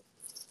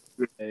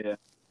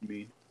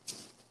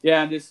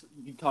 Yeah, and just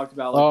you talked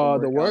about like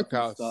the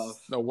workouts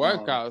stuff. The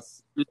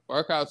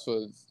workouts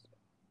was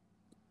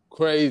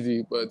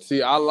crazy, but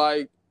see, I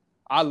love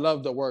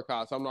the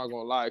workouts. I'm not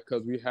gonna lie,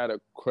 because we had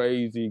a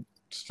crazy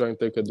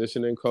strength and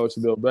conditioning coach,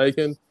 Bill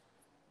Bacon,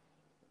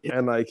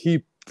 and like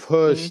he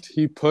pushed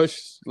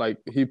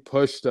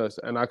us,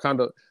 and I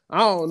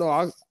don't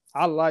know.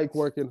 I like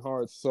working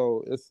hard,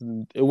 so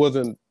it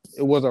wasn't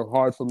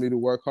hard for me to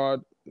work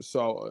hard.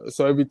 So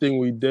everything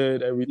we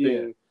did,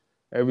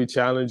 every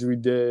challenge we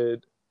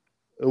did,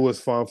 it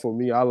was fun for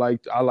me. I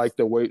liked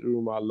the weight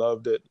room. I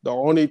loved it. The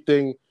only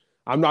thing,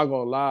 I'm not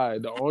gonna lie,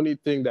 the only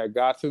thing that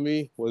got to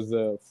me was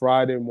the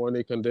Friday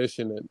morning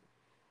conditioning.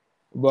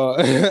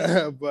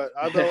 But but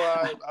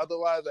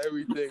otherwise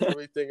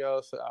everything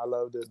else, I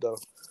loved it though.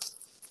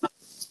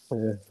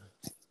 Yeah.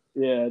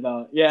 Yeah,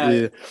 no,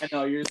 yeah. I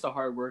know you're just a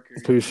hard worker.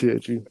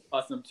 Appreciate you.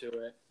 Accustomed to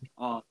it,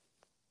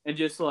 and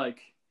just like,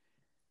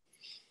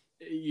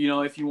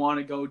 if you want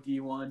to go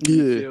D1,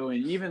 D2,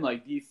 and even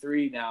like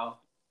D3 now,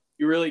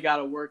 you really got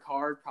to work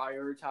hard,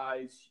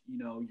 prioritize,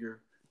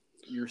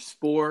 your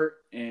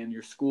sport and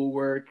your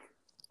schoolwork.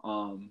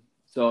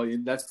 So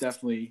that's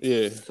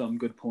definitely some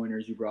good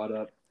pointers you brought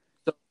up.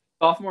 So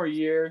sophomore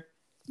year,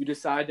 you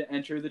decide to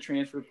enter the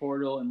transfer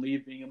portal and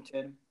leave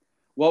Binghamton.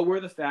 What were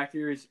the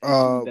factors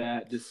in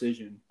that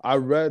decision? I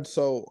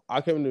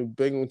came to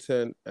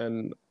Binghamton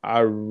and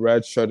I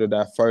redshirted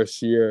that first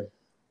year,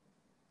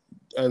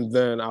 and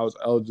then I was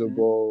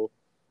eligible.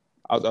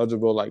 I was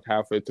eligible like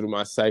halfway through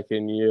my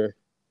second year.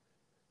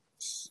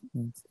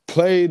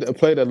 Played a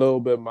little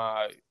bit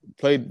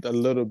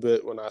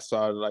when I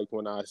started, like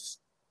when I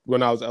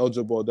was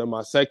eligible. Then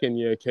my second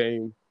year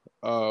came.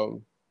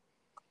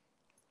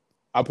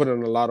 I put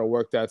in a lot of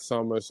work that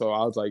summer, so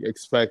I was like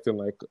expecting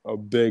like a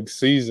big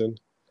season.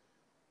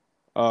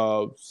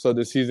 So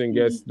the season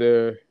gets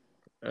there,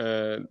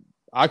 and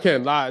I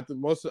can't lie. At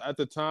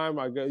the time,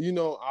 I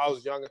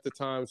was young at the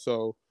time,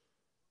 so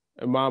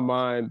in my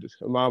mind,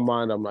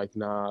 I'm like,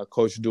 nah,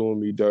 coach doing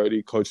me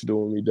dirty.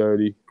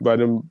 But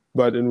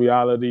in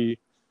reality,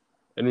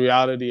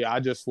 I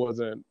just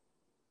wasn't.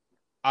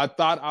 I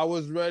thought I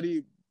was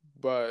ready,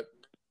 but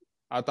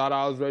I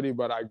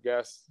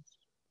guess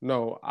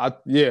no.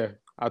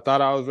 I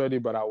thought I was ready,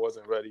 but I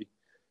wasn't ready.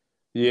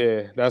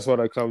 Yeah, that's what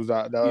it comes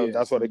out.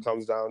 That's what it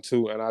comes down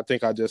to. And I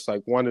think I just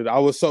like I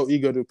was so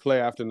eager to play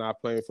after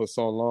not playing for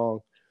so long,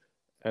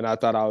 and I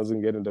thought I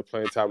wasn't getting the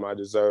playing time I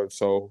deserved.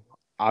 So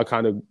I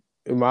kind of,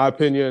 in my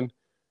opinion,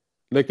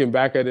 looking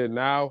back at it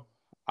now,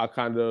 I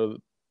kind of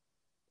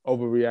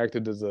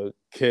overreacted as a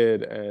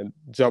kid and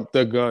jumped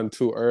the gun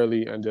too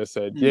early and just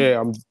said,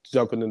 I'm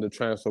jumping in the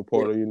transfer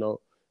portal,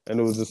 And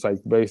it was just like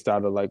based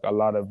out of like a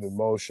lot of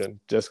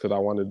emotion just because I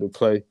wanted to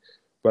play.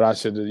 But I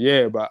should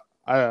have,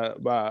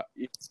 but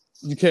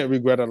you can't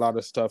regret a lot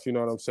of stuff. You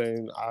know what I'm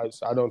saying?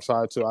 I don't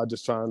try to. I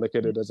just try and look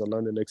at it as a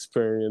learning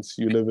experience.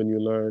 You live and you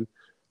learn.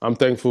 I'm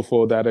thankful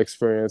for that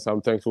experience. I'm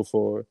thankful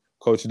for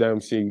Coach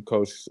Dempsey,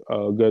 Coach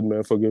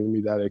Goodman for giving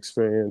me that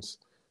experience.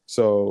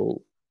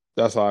 So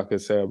That's all I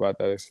could say about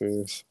that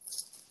experience.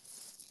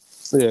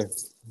 Yeah.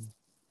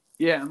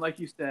 Yeah, and like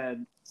you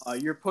said,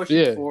 you're pushing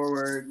Yeah.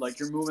 forward, like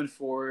you're moving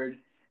forward.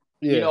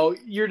 Yeah.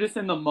 You're just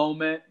in the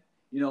moment.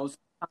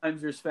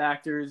 Sometimes there's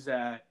factors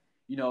that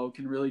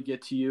can really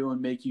get to you and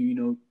make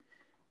you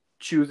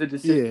choose a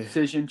Yeah.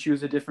 decision,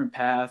 choose a different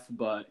path.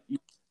 But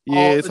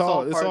Yeah, it's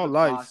all it's part of all the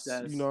life. You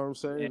process. know what I'm And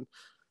saying?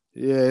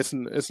 Yeah,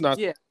 it's not.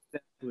 yeah,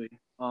 exactly.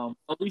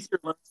 At least you're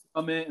learning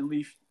from it. At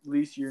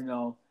least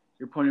you're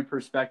putting in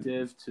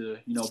perspective to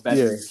better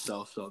Yeah.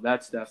 yourself. So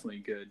that's definitely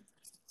good.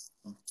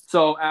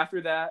 So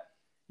after that,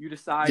 you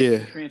decide to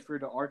Yeah. transfer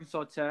to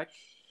Arkansas Tech,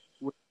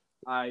 which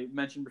I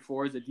mentioned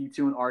before is a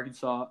D2 in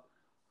Arkansas.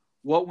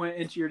 What went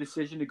into your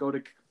decision to go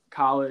to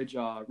college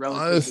relatively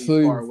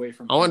Honestly, far away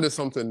from I home? wanted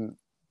something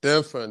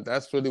different.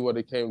 That's really what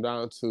it came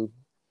down to.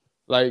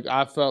 Like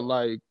I felt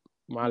like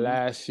my Mm-hmm.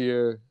 last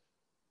year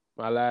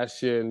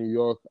in New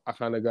York, I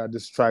kind of got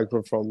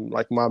distracted from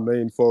like my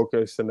main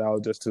focus, and that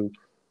was just to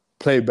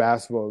play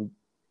basketball,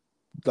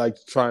 like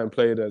try and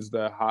play it at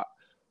the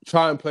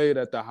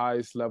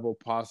highest level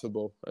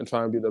possible, and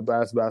try and be the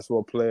best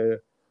basketball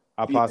player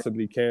I Yeah,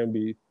 possibly can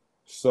be.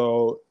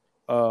 So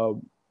I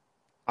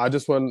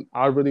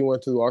really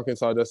went to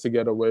Arkansas just to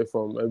get away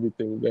from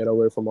everything, get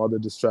away from all the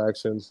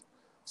distractions,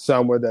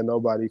 somewhere that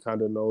nobody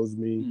kind of knows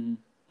me. mm-hmm.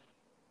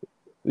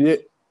 Yeah,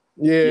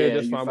 yeah, Yeah.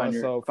 just You find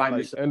myself find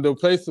like, yourself. and the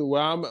place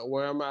where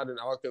I'm at in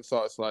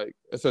Arkansas, it's like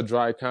it's a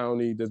dry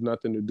county. There's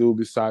nothing to do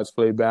besides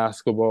play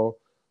basketball.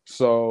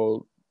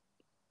 So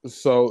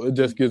it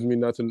just gives me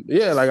nothing.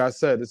 Yeah, like I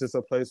said, it's just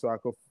a place where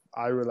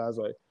I realize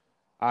like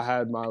I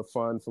had my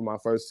fun for my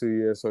first 2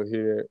 years. So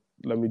here,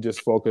 let me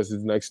just focus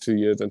these next 2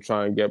 years and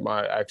try and get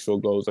my actual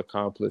goals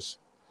accomplished.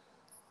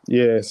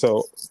 Yeah,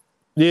 so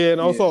yeah, and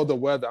Yeah. also the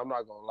weather. I'm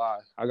not gonna lie,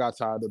 I got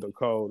tired of the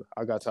cold.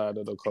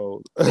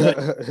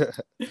 Yeah.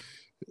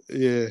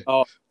 Yeah.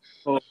 Oh,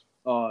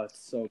 oh, it's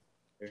so.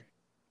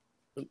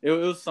 It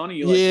was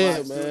sunny like Yeah,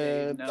 last 2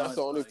 days, and man. now That's the it's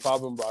only like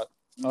problem about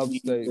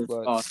upstate.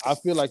 But uh, I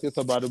feel like uh, it's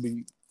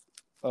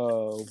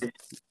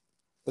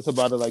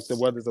about to, like, the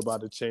weather's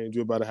about to change.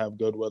 We're about to have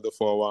good weather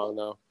for a while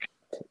now.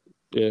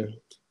 Yeah.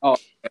 oh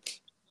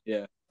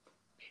yeah,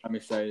 I'm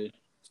excited.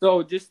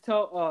 So just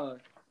tell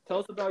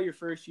us about your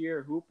first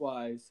year hoop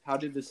wise. How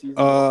did the season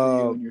go for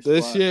you and your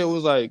This squad? year it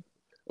was like,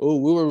 oh,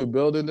 we were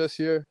rebuilding this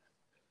year,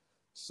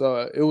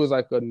 so it was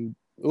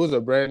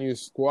a brand new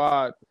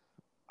squad.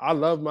 I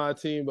love my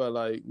team, but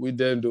like we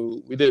didn't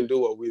do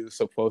what we were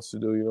supposed to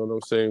do. You know what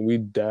I'm saying? We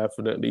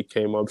definitely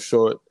came up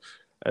short,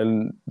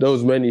 and there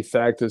was many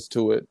factors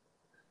to it.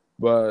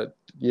 But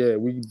yeah,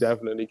 we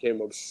definitely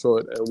came up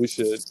short, and we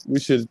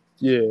should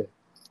yeah.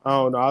 I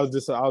don't know. I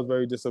was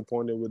very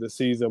disappointed with the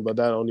season, but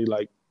that only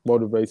like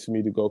motivates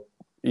me to go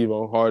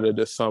even harder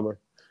this summer.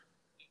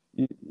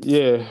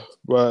 Yeah,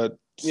 but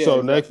Yeah,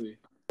 exactly.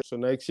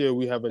 next year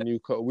we have a new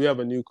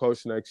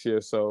coach next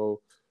year.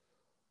 So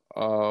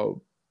uh,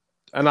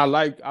 and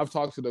I've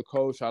talked to the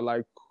coach. I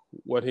like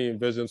what he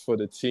envisions for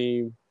the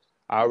team.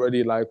 I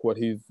already like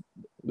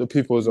the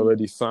people is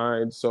already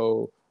signed.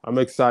 So I'm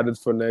excited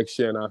for next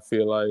year, and I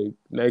feel like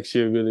next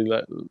year really,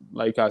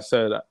 like I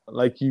said,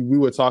 we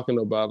were talking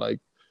about, like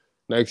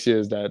next year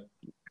is that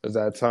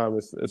time.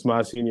 It's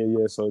my senior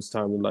year, so it's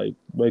time to like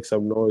make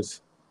some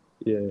noise.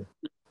 Yeah,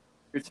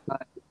 Your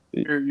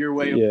time, your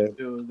way yeah.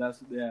 too.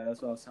 That's what I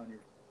was telling you.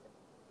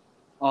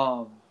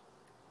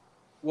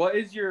 What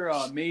is your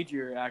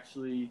major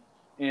actually,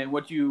 and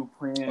what do you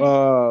plan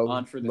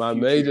on for the My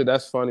major, future?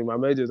 that's funny. My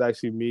major is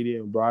actually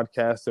media and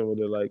broadcasting with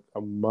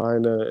a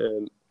minor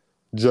in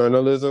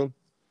journalism.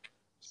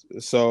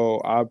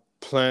 So I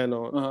plan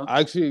on Uh huh.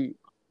 actually.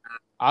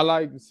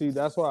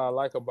 That's what I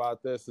like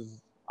about this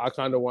is I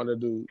kind of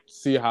wanted to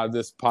see how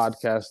this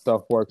podcast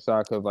stuff works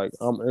out because like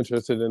I'm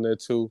interested in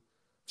it too,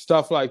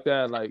 stuff like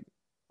that. Like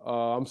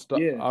Yeah.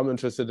 I'm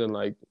interested in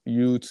like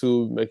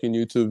YouTube, making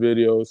YouTube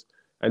videos,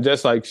 and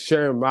just like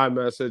sharing my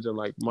message and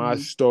like my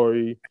Mm-hmm.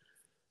 story.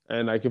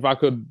 And like if I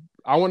could,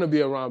 I want to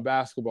be around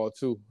basketball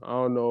too. I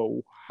don't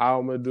know how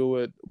I'm gonna do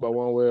it, but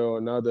one way or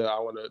another, I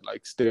want to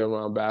like stay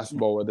around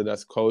basketball, whether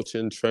that's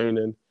coaching,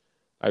 training.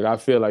 Like I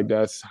feel like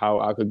that's how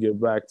I could get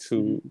back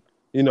Mm-hmm.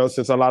 to,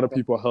 since a lot of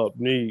people helped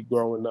me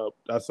growing up.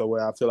 That's the way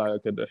I feel like I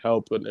could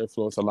help and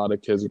influence a lot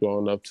of kids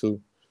growing up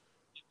too.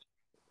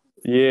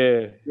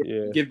 Yeah,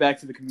 yeah. Give back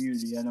to the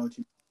community. I know what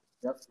you.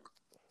 Yep.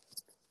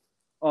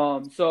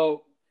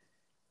 So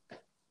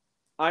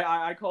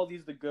I call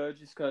these the good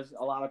just because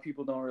a lot of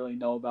people don't really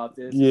know about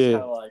this. It's Yeah.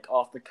 kind of like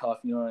off the cuff,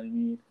 you know what I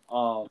mean?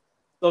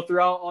 So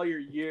throughout all your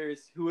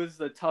years, who is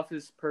the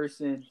toughest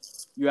person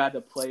you had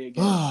to play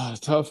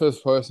against?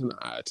 Toughest person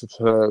I had to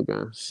play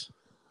against.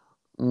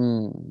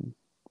 Mm.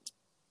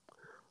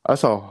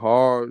 That's a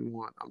hard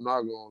one. I'm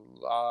not gonna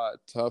lie.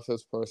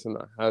 Toughest person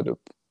I had to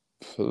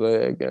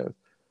play against.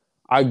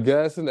 I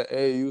guess in the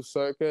AAU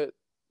circuit,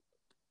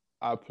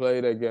 I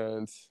played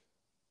against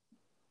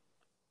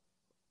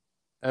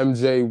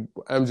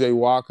MJ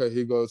Walker.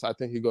 I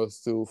think he goes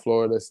to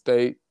Florida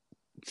State.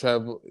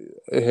 Trevor,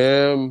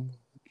 him,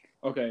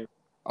 Okay.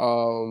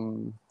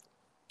 Trayvon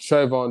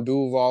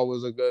Duval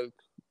was a good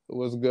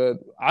was good.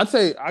 I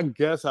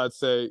guess I'd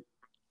say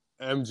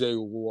MJ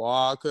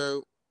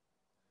Walker.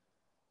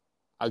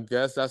 I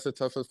guess that's the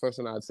toughest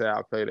person I'd say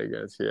I played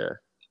against. Yeah,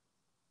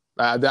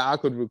 that I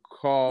could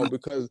recall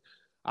because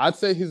I'd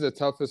say he's the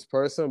toughest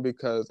person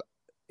because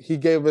he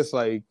gave us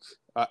like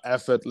an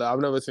effort. I've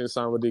never seen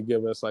somebody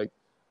give us like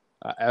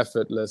an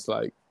effortless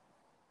like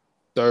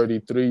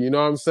 33. You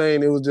know what I'm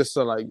saying? It was just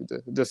like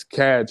just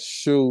catch,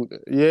 shoot.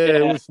 Yeah,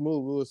 it Yeah, was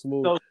smooth. It was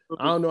smooth. so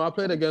I don't know. I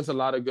played against a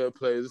lot of good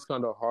players. It's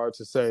kind of hard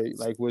to say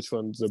like which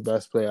one's the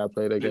best player I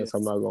played yeah. against.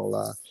 I'm not gonna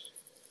lie.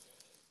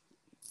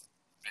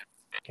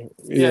 Yeah,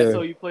 Yeah.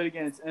 so you played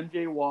against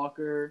MJ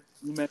Walker,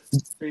 you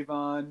mentioned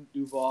Trayvon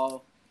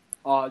Duval.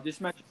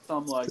 Just mention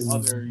some like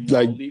other,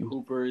 Like elite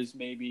hoopers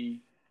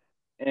maybe,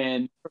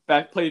 and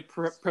played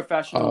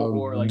professional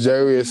or like at the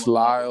Jarius D1 level.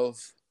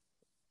 Lyles.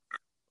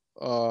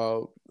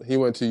 He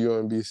went to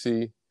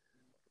UMBC.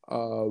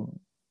 Uh,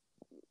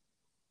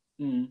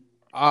 Mm.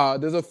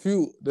 there's a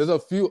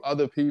few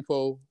other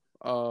people.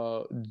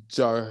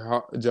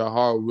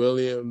 Jahar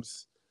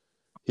Williams.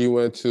 He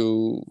went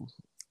to.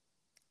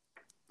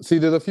 See,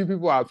 there's a few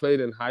people I played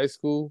in high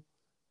school.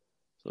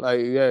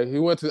 Like, yeah, he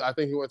went to. I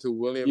think he went to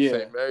Williams Yeah,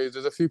 St. Mary's.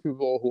 There's a few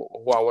people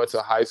who I went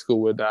to high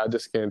school with that I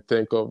just can't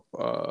think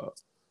of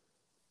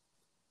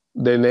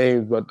their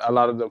names, but a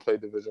lot of them play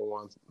Division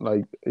One.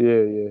 Like,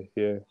 yeah, yeah,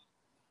 yeah.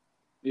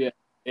 yeah,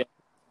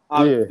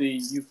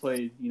 Obviously, you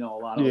played, a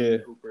lot of yeah.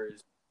 elite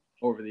hoopers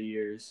over the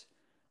years.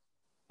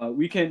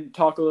 We can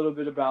talk a little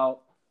bit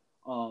about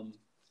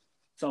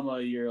some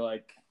of your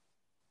like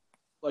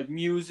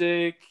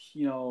music,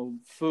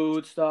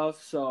 food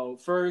stuff. So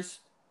first,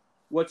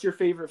 what's your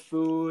favorite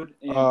food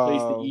and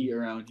place to eat Um,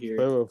 around here?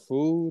 Favorite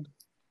food?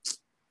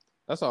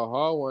 That's a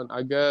hard one.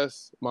 I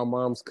guess my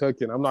mom's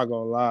cooking. I'm not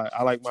gonna lie.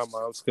 I like my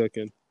mom's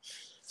cooking.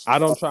 I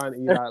don't try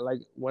and eat out. Like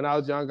when I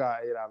was younger,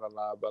 I ate out a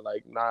lot, but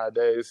like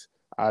nowadays,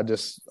 I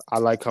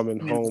like coming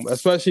home,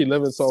 especially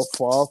living so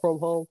far from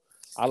home.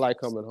 I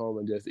like coming home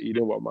and just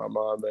eating what my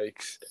mom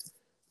makes.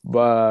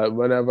 But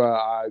whenever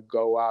I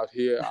go out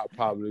here, I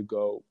probably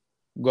go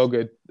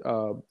get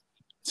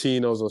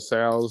Tino's or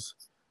Sal's.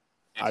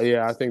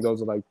 Yeah, I think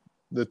those are like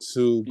the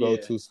two Yeah,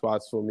 go-to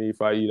spots for me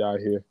if I eat out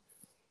here.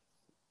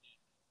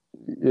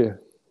 Yeah,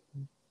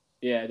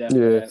 yeah,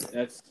 definitely. yeah.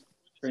 That's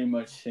pretty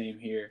much same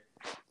here.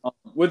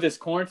 With this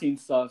quarantine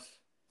stuff,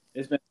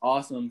 it's been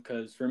awesome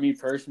because for me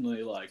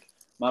personally, like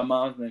my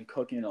mom's been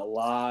cooking a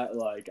lot.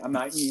 Like I'm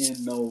not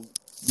eating no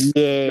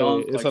Yeah,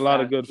 junk it's like a lot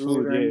of fast good food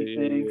food. or Yeah,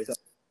 anything. yeah, So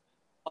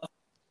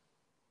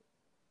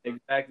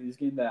exactly, just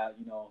getting that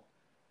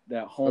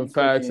that yeah. home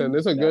Facts, and cooking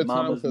it's a that good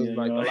time mama's because meal. You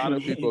like know a what lot I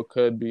of people mean?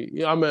 could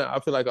be. I mean, I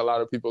feel like a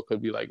lot of people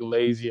could be like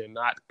lazy and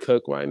not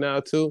cook right now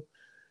too.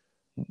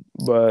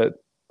 But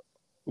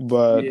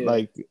Yeah.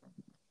 like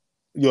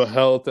your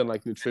health and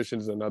like nutrition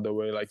is another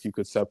way like you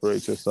could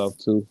separate yourself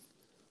too.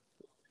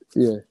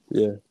 Yeah,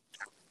 yeah.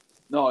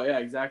 No, yeah,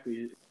 exactly.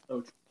 It's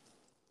so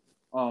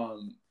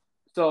true.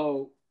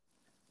 So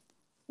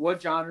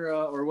what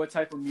genre or what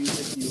type of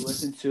music do you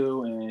listen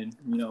to, and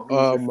who's your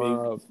Um,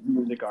 favorite uh,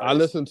 music I artist?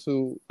 listen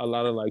to a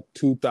lot of like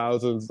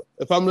 2000s.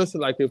 If I'm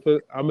listening, like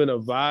I'm in a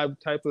vibe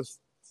type of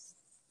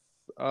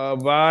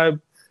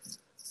vibe,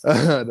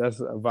 that's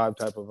a vibe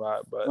type of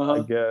vibe. But Uh I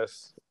huh.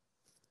 guess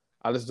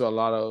I listen to a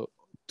lot of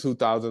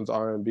 2000s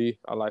R&B.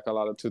 I like a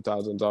lot of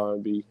 2000s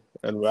R&B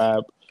and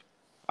rap.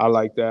 I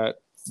like that.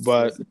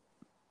 But Yes.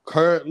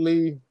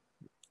 currently,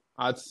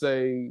 I'd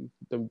say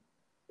the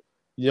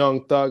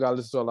Young Thug. I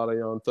listen to a lot of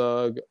Young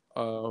Thug.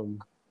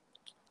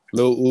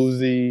 Lil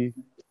Uzi,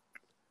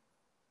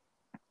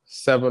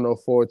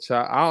 704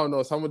 Child. I don't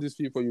know. Some of these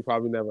people you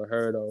probably never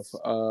heard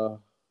of.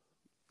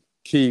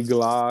 Key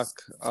Glock.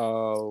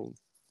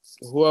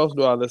 Who else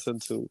do I listen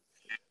to?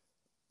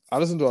 I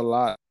listen to a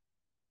lot of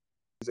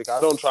music. I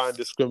don't try and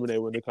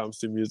discriminate when it comes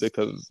to music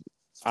because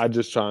I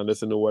just try and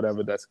listen to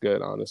whatever that's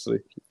good, honestly.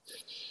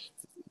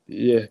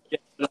 Yeah.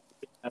 Yeah.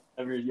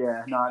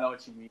 Yeah. No, I know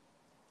what you mean.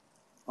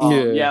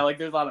 Yeah. Yeah, like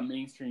there's a lot of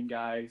mainstream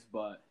guys,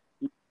 but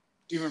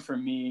even for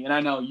me, and I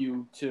know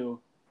you too,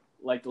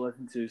 like to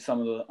listen to some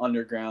of the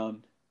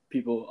underground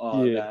people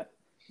Yeah. that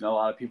a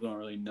lot of people don't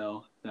really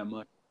know that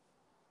much.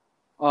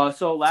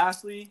 So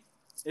lastly,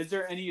 is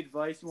there any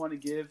advice you want to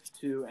give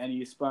to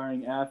any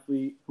aspiring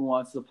athlete who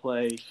wants to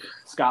play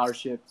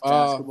scholarship Uh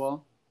basketball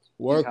in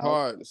Work college?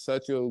 hard,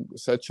 set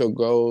your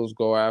goals,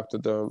 go after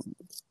them.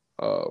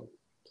 Uh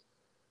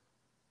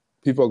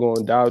People are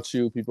gonna doubt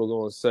you, people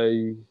are gonna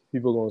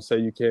say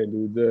you can't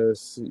do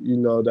this. You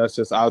know, that's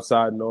just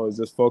outside noise.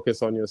 Just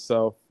focus on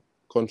yourself,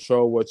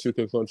 control what you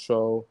can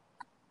control.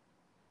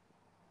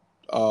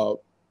 Uh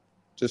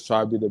just try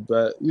to be the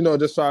best.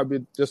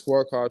 Just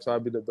work hard, try to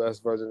be the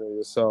best version of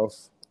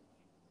yourself.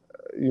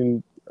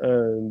 And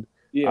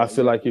Yeah, I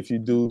feel like exactly. if you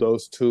do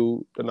those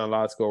two, then a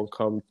lot's gonna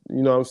come.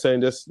 You know what I'm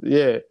saying? Just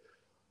yeah,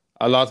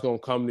 a lot's gonna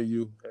come to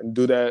you, and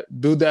do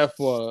that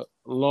for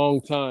a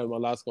long time. A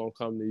lot's gonna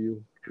come to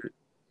you.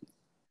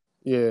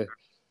 Yeah,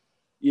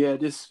 Yeah,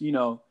 just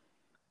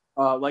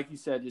like you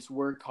said, just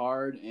work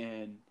hard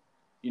and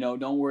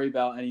don't worry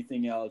about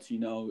anything else.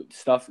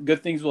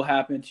 Good things will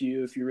happen to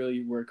you if you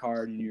really work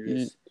hard and you're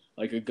just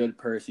like a good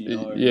person,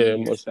 and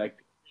you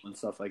respect people and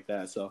stuff like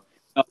that. So,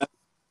 that's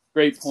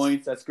great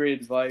points. That's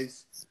great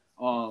advice.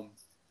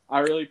 I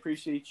really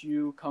appreciate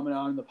you coming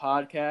on the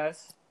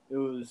podcast. It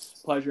was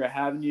a pleasure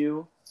having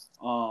you.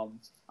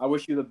 I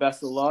wish you the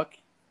best of luck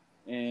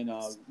in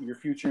your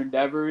future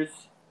endeavors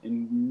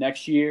and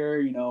next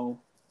year,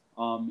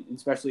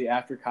 especially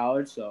after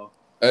college. So,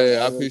 hey,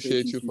 I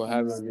appreciate you for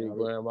having me,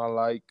 Graham. I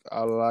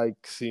like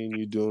seeing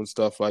you doing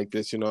stuff like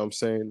this. You know what I'm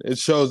saying? It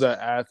shows that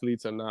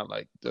athletes are not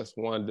like just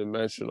one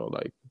dimensional.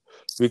 Like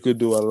we could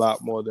do a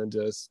lot more than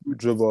just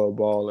dribble a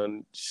ball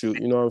and shoot.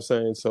 You know what I'm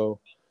saying? So,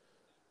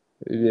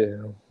 yeah.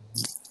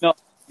 No,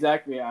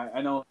 exactly.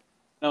 I know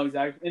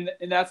exactly,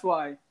 and that's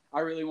why I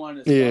really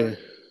wanted to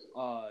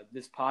start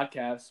this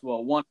podcast.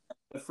 Well, one,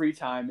 the free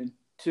time, and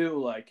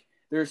two, like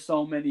there's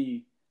so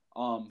many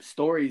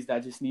stories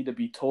that just need to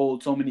be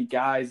told. So many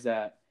guys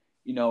that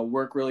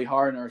work really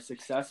hard and are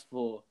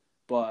successful,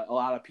 but a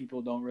lot of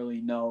people don't really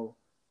know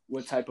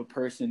what type of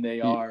person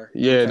they are,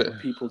 what type of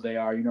people they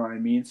are. You know what I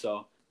mean?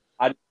 So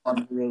I just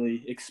want to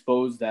really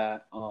expose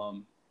that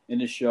in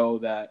the show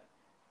that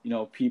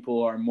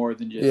people are more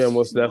than just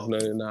most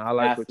definitely. Now I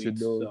like athletes, what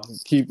you're doing.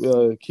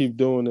 So. Keep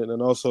doing it,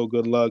 and also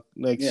good luck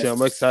next year.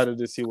 I'm excited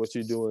to see what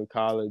you do in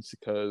college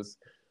because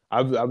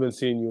I've been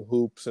seeing you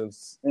hoop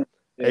since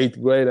 8th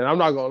grade, and I'm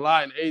not gonna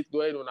lie. In 8th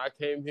grade, when I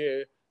came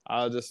here,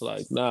 I was just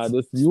like, nah,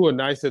 you were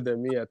nicer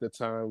than me at the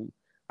time.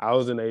 I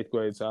was in 8th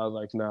grade, so I was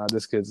like, nah,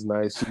 this kid's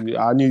nice.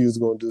 I knew you was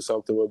gonna do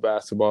something with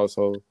basketball,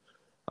 so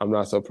I'm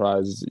not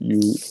surprised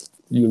you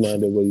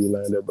landed where you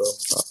landed, bro.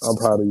 I'm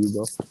proud of you,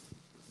 bro.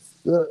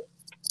 Yeah.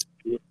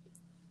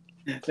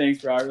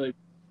 Thanks, bro. I really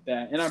appreciate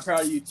that, and I'm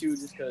proud of you too,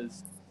 just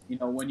because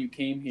when you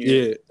came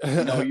here,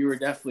 you were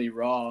definitely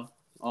raw.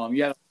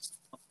 You had,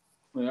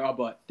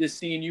 but just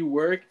seeing you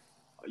work,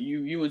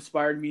 you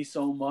inspired me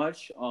so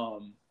much.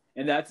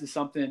 And that's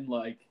something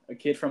like a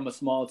kid from a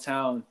small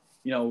town,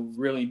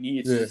 really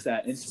needs just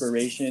that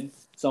inspiration,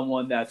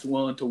 someone that's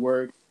willing to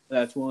work,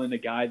 that's willing to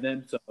guide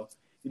them. So,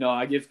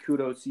 I give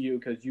kudos to you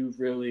because you've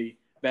really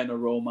been a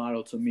role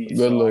model to me.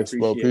 Good looks,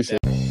 bro. Appreciate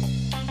it.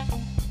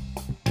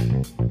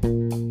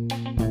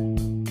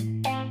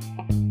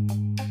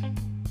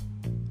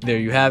 There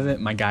you have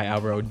it, my guy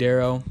Albert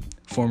Odero,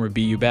 former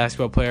BU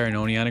basketball player and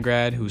Oneonta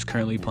grad who's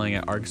currently playing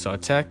at Arkansas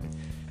Tech,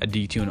 a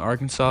D2 in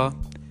Arkansas.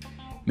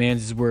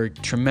 Man's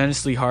worked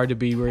tremendously hard to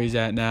be where he's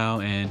at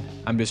now, and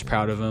I'm just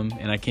proud of him,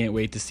 and I can't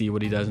wait to see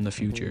what he does in the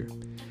future.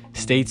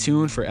 Stay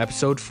tuned for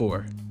episode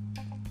 4.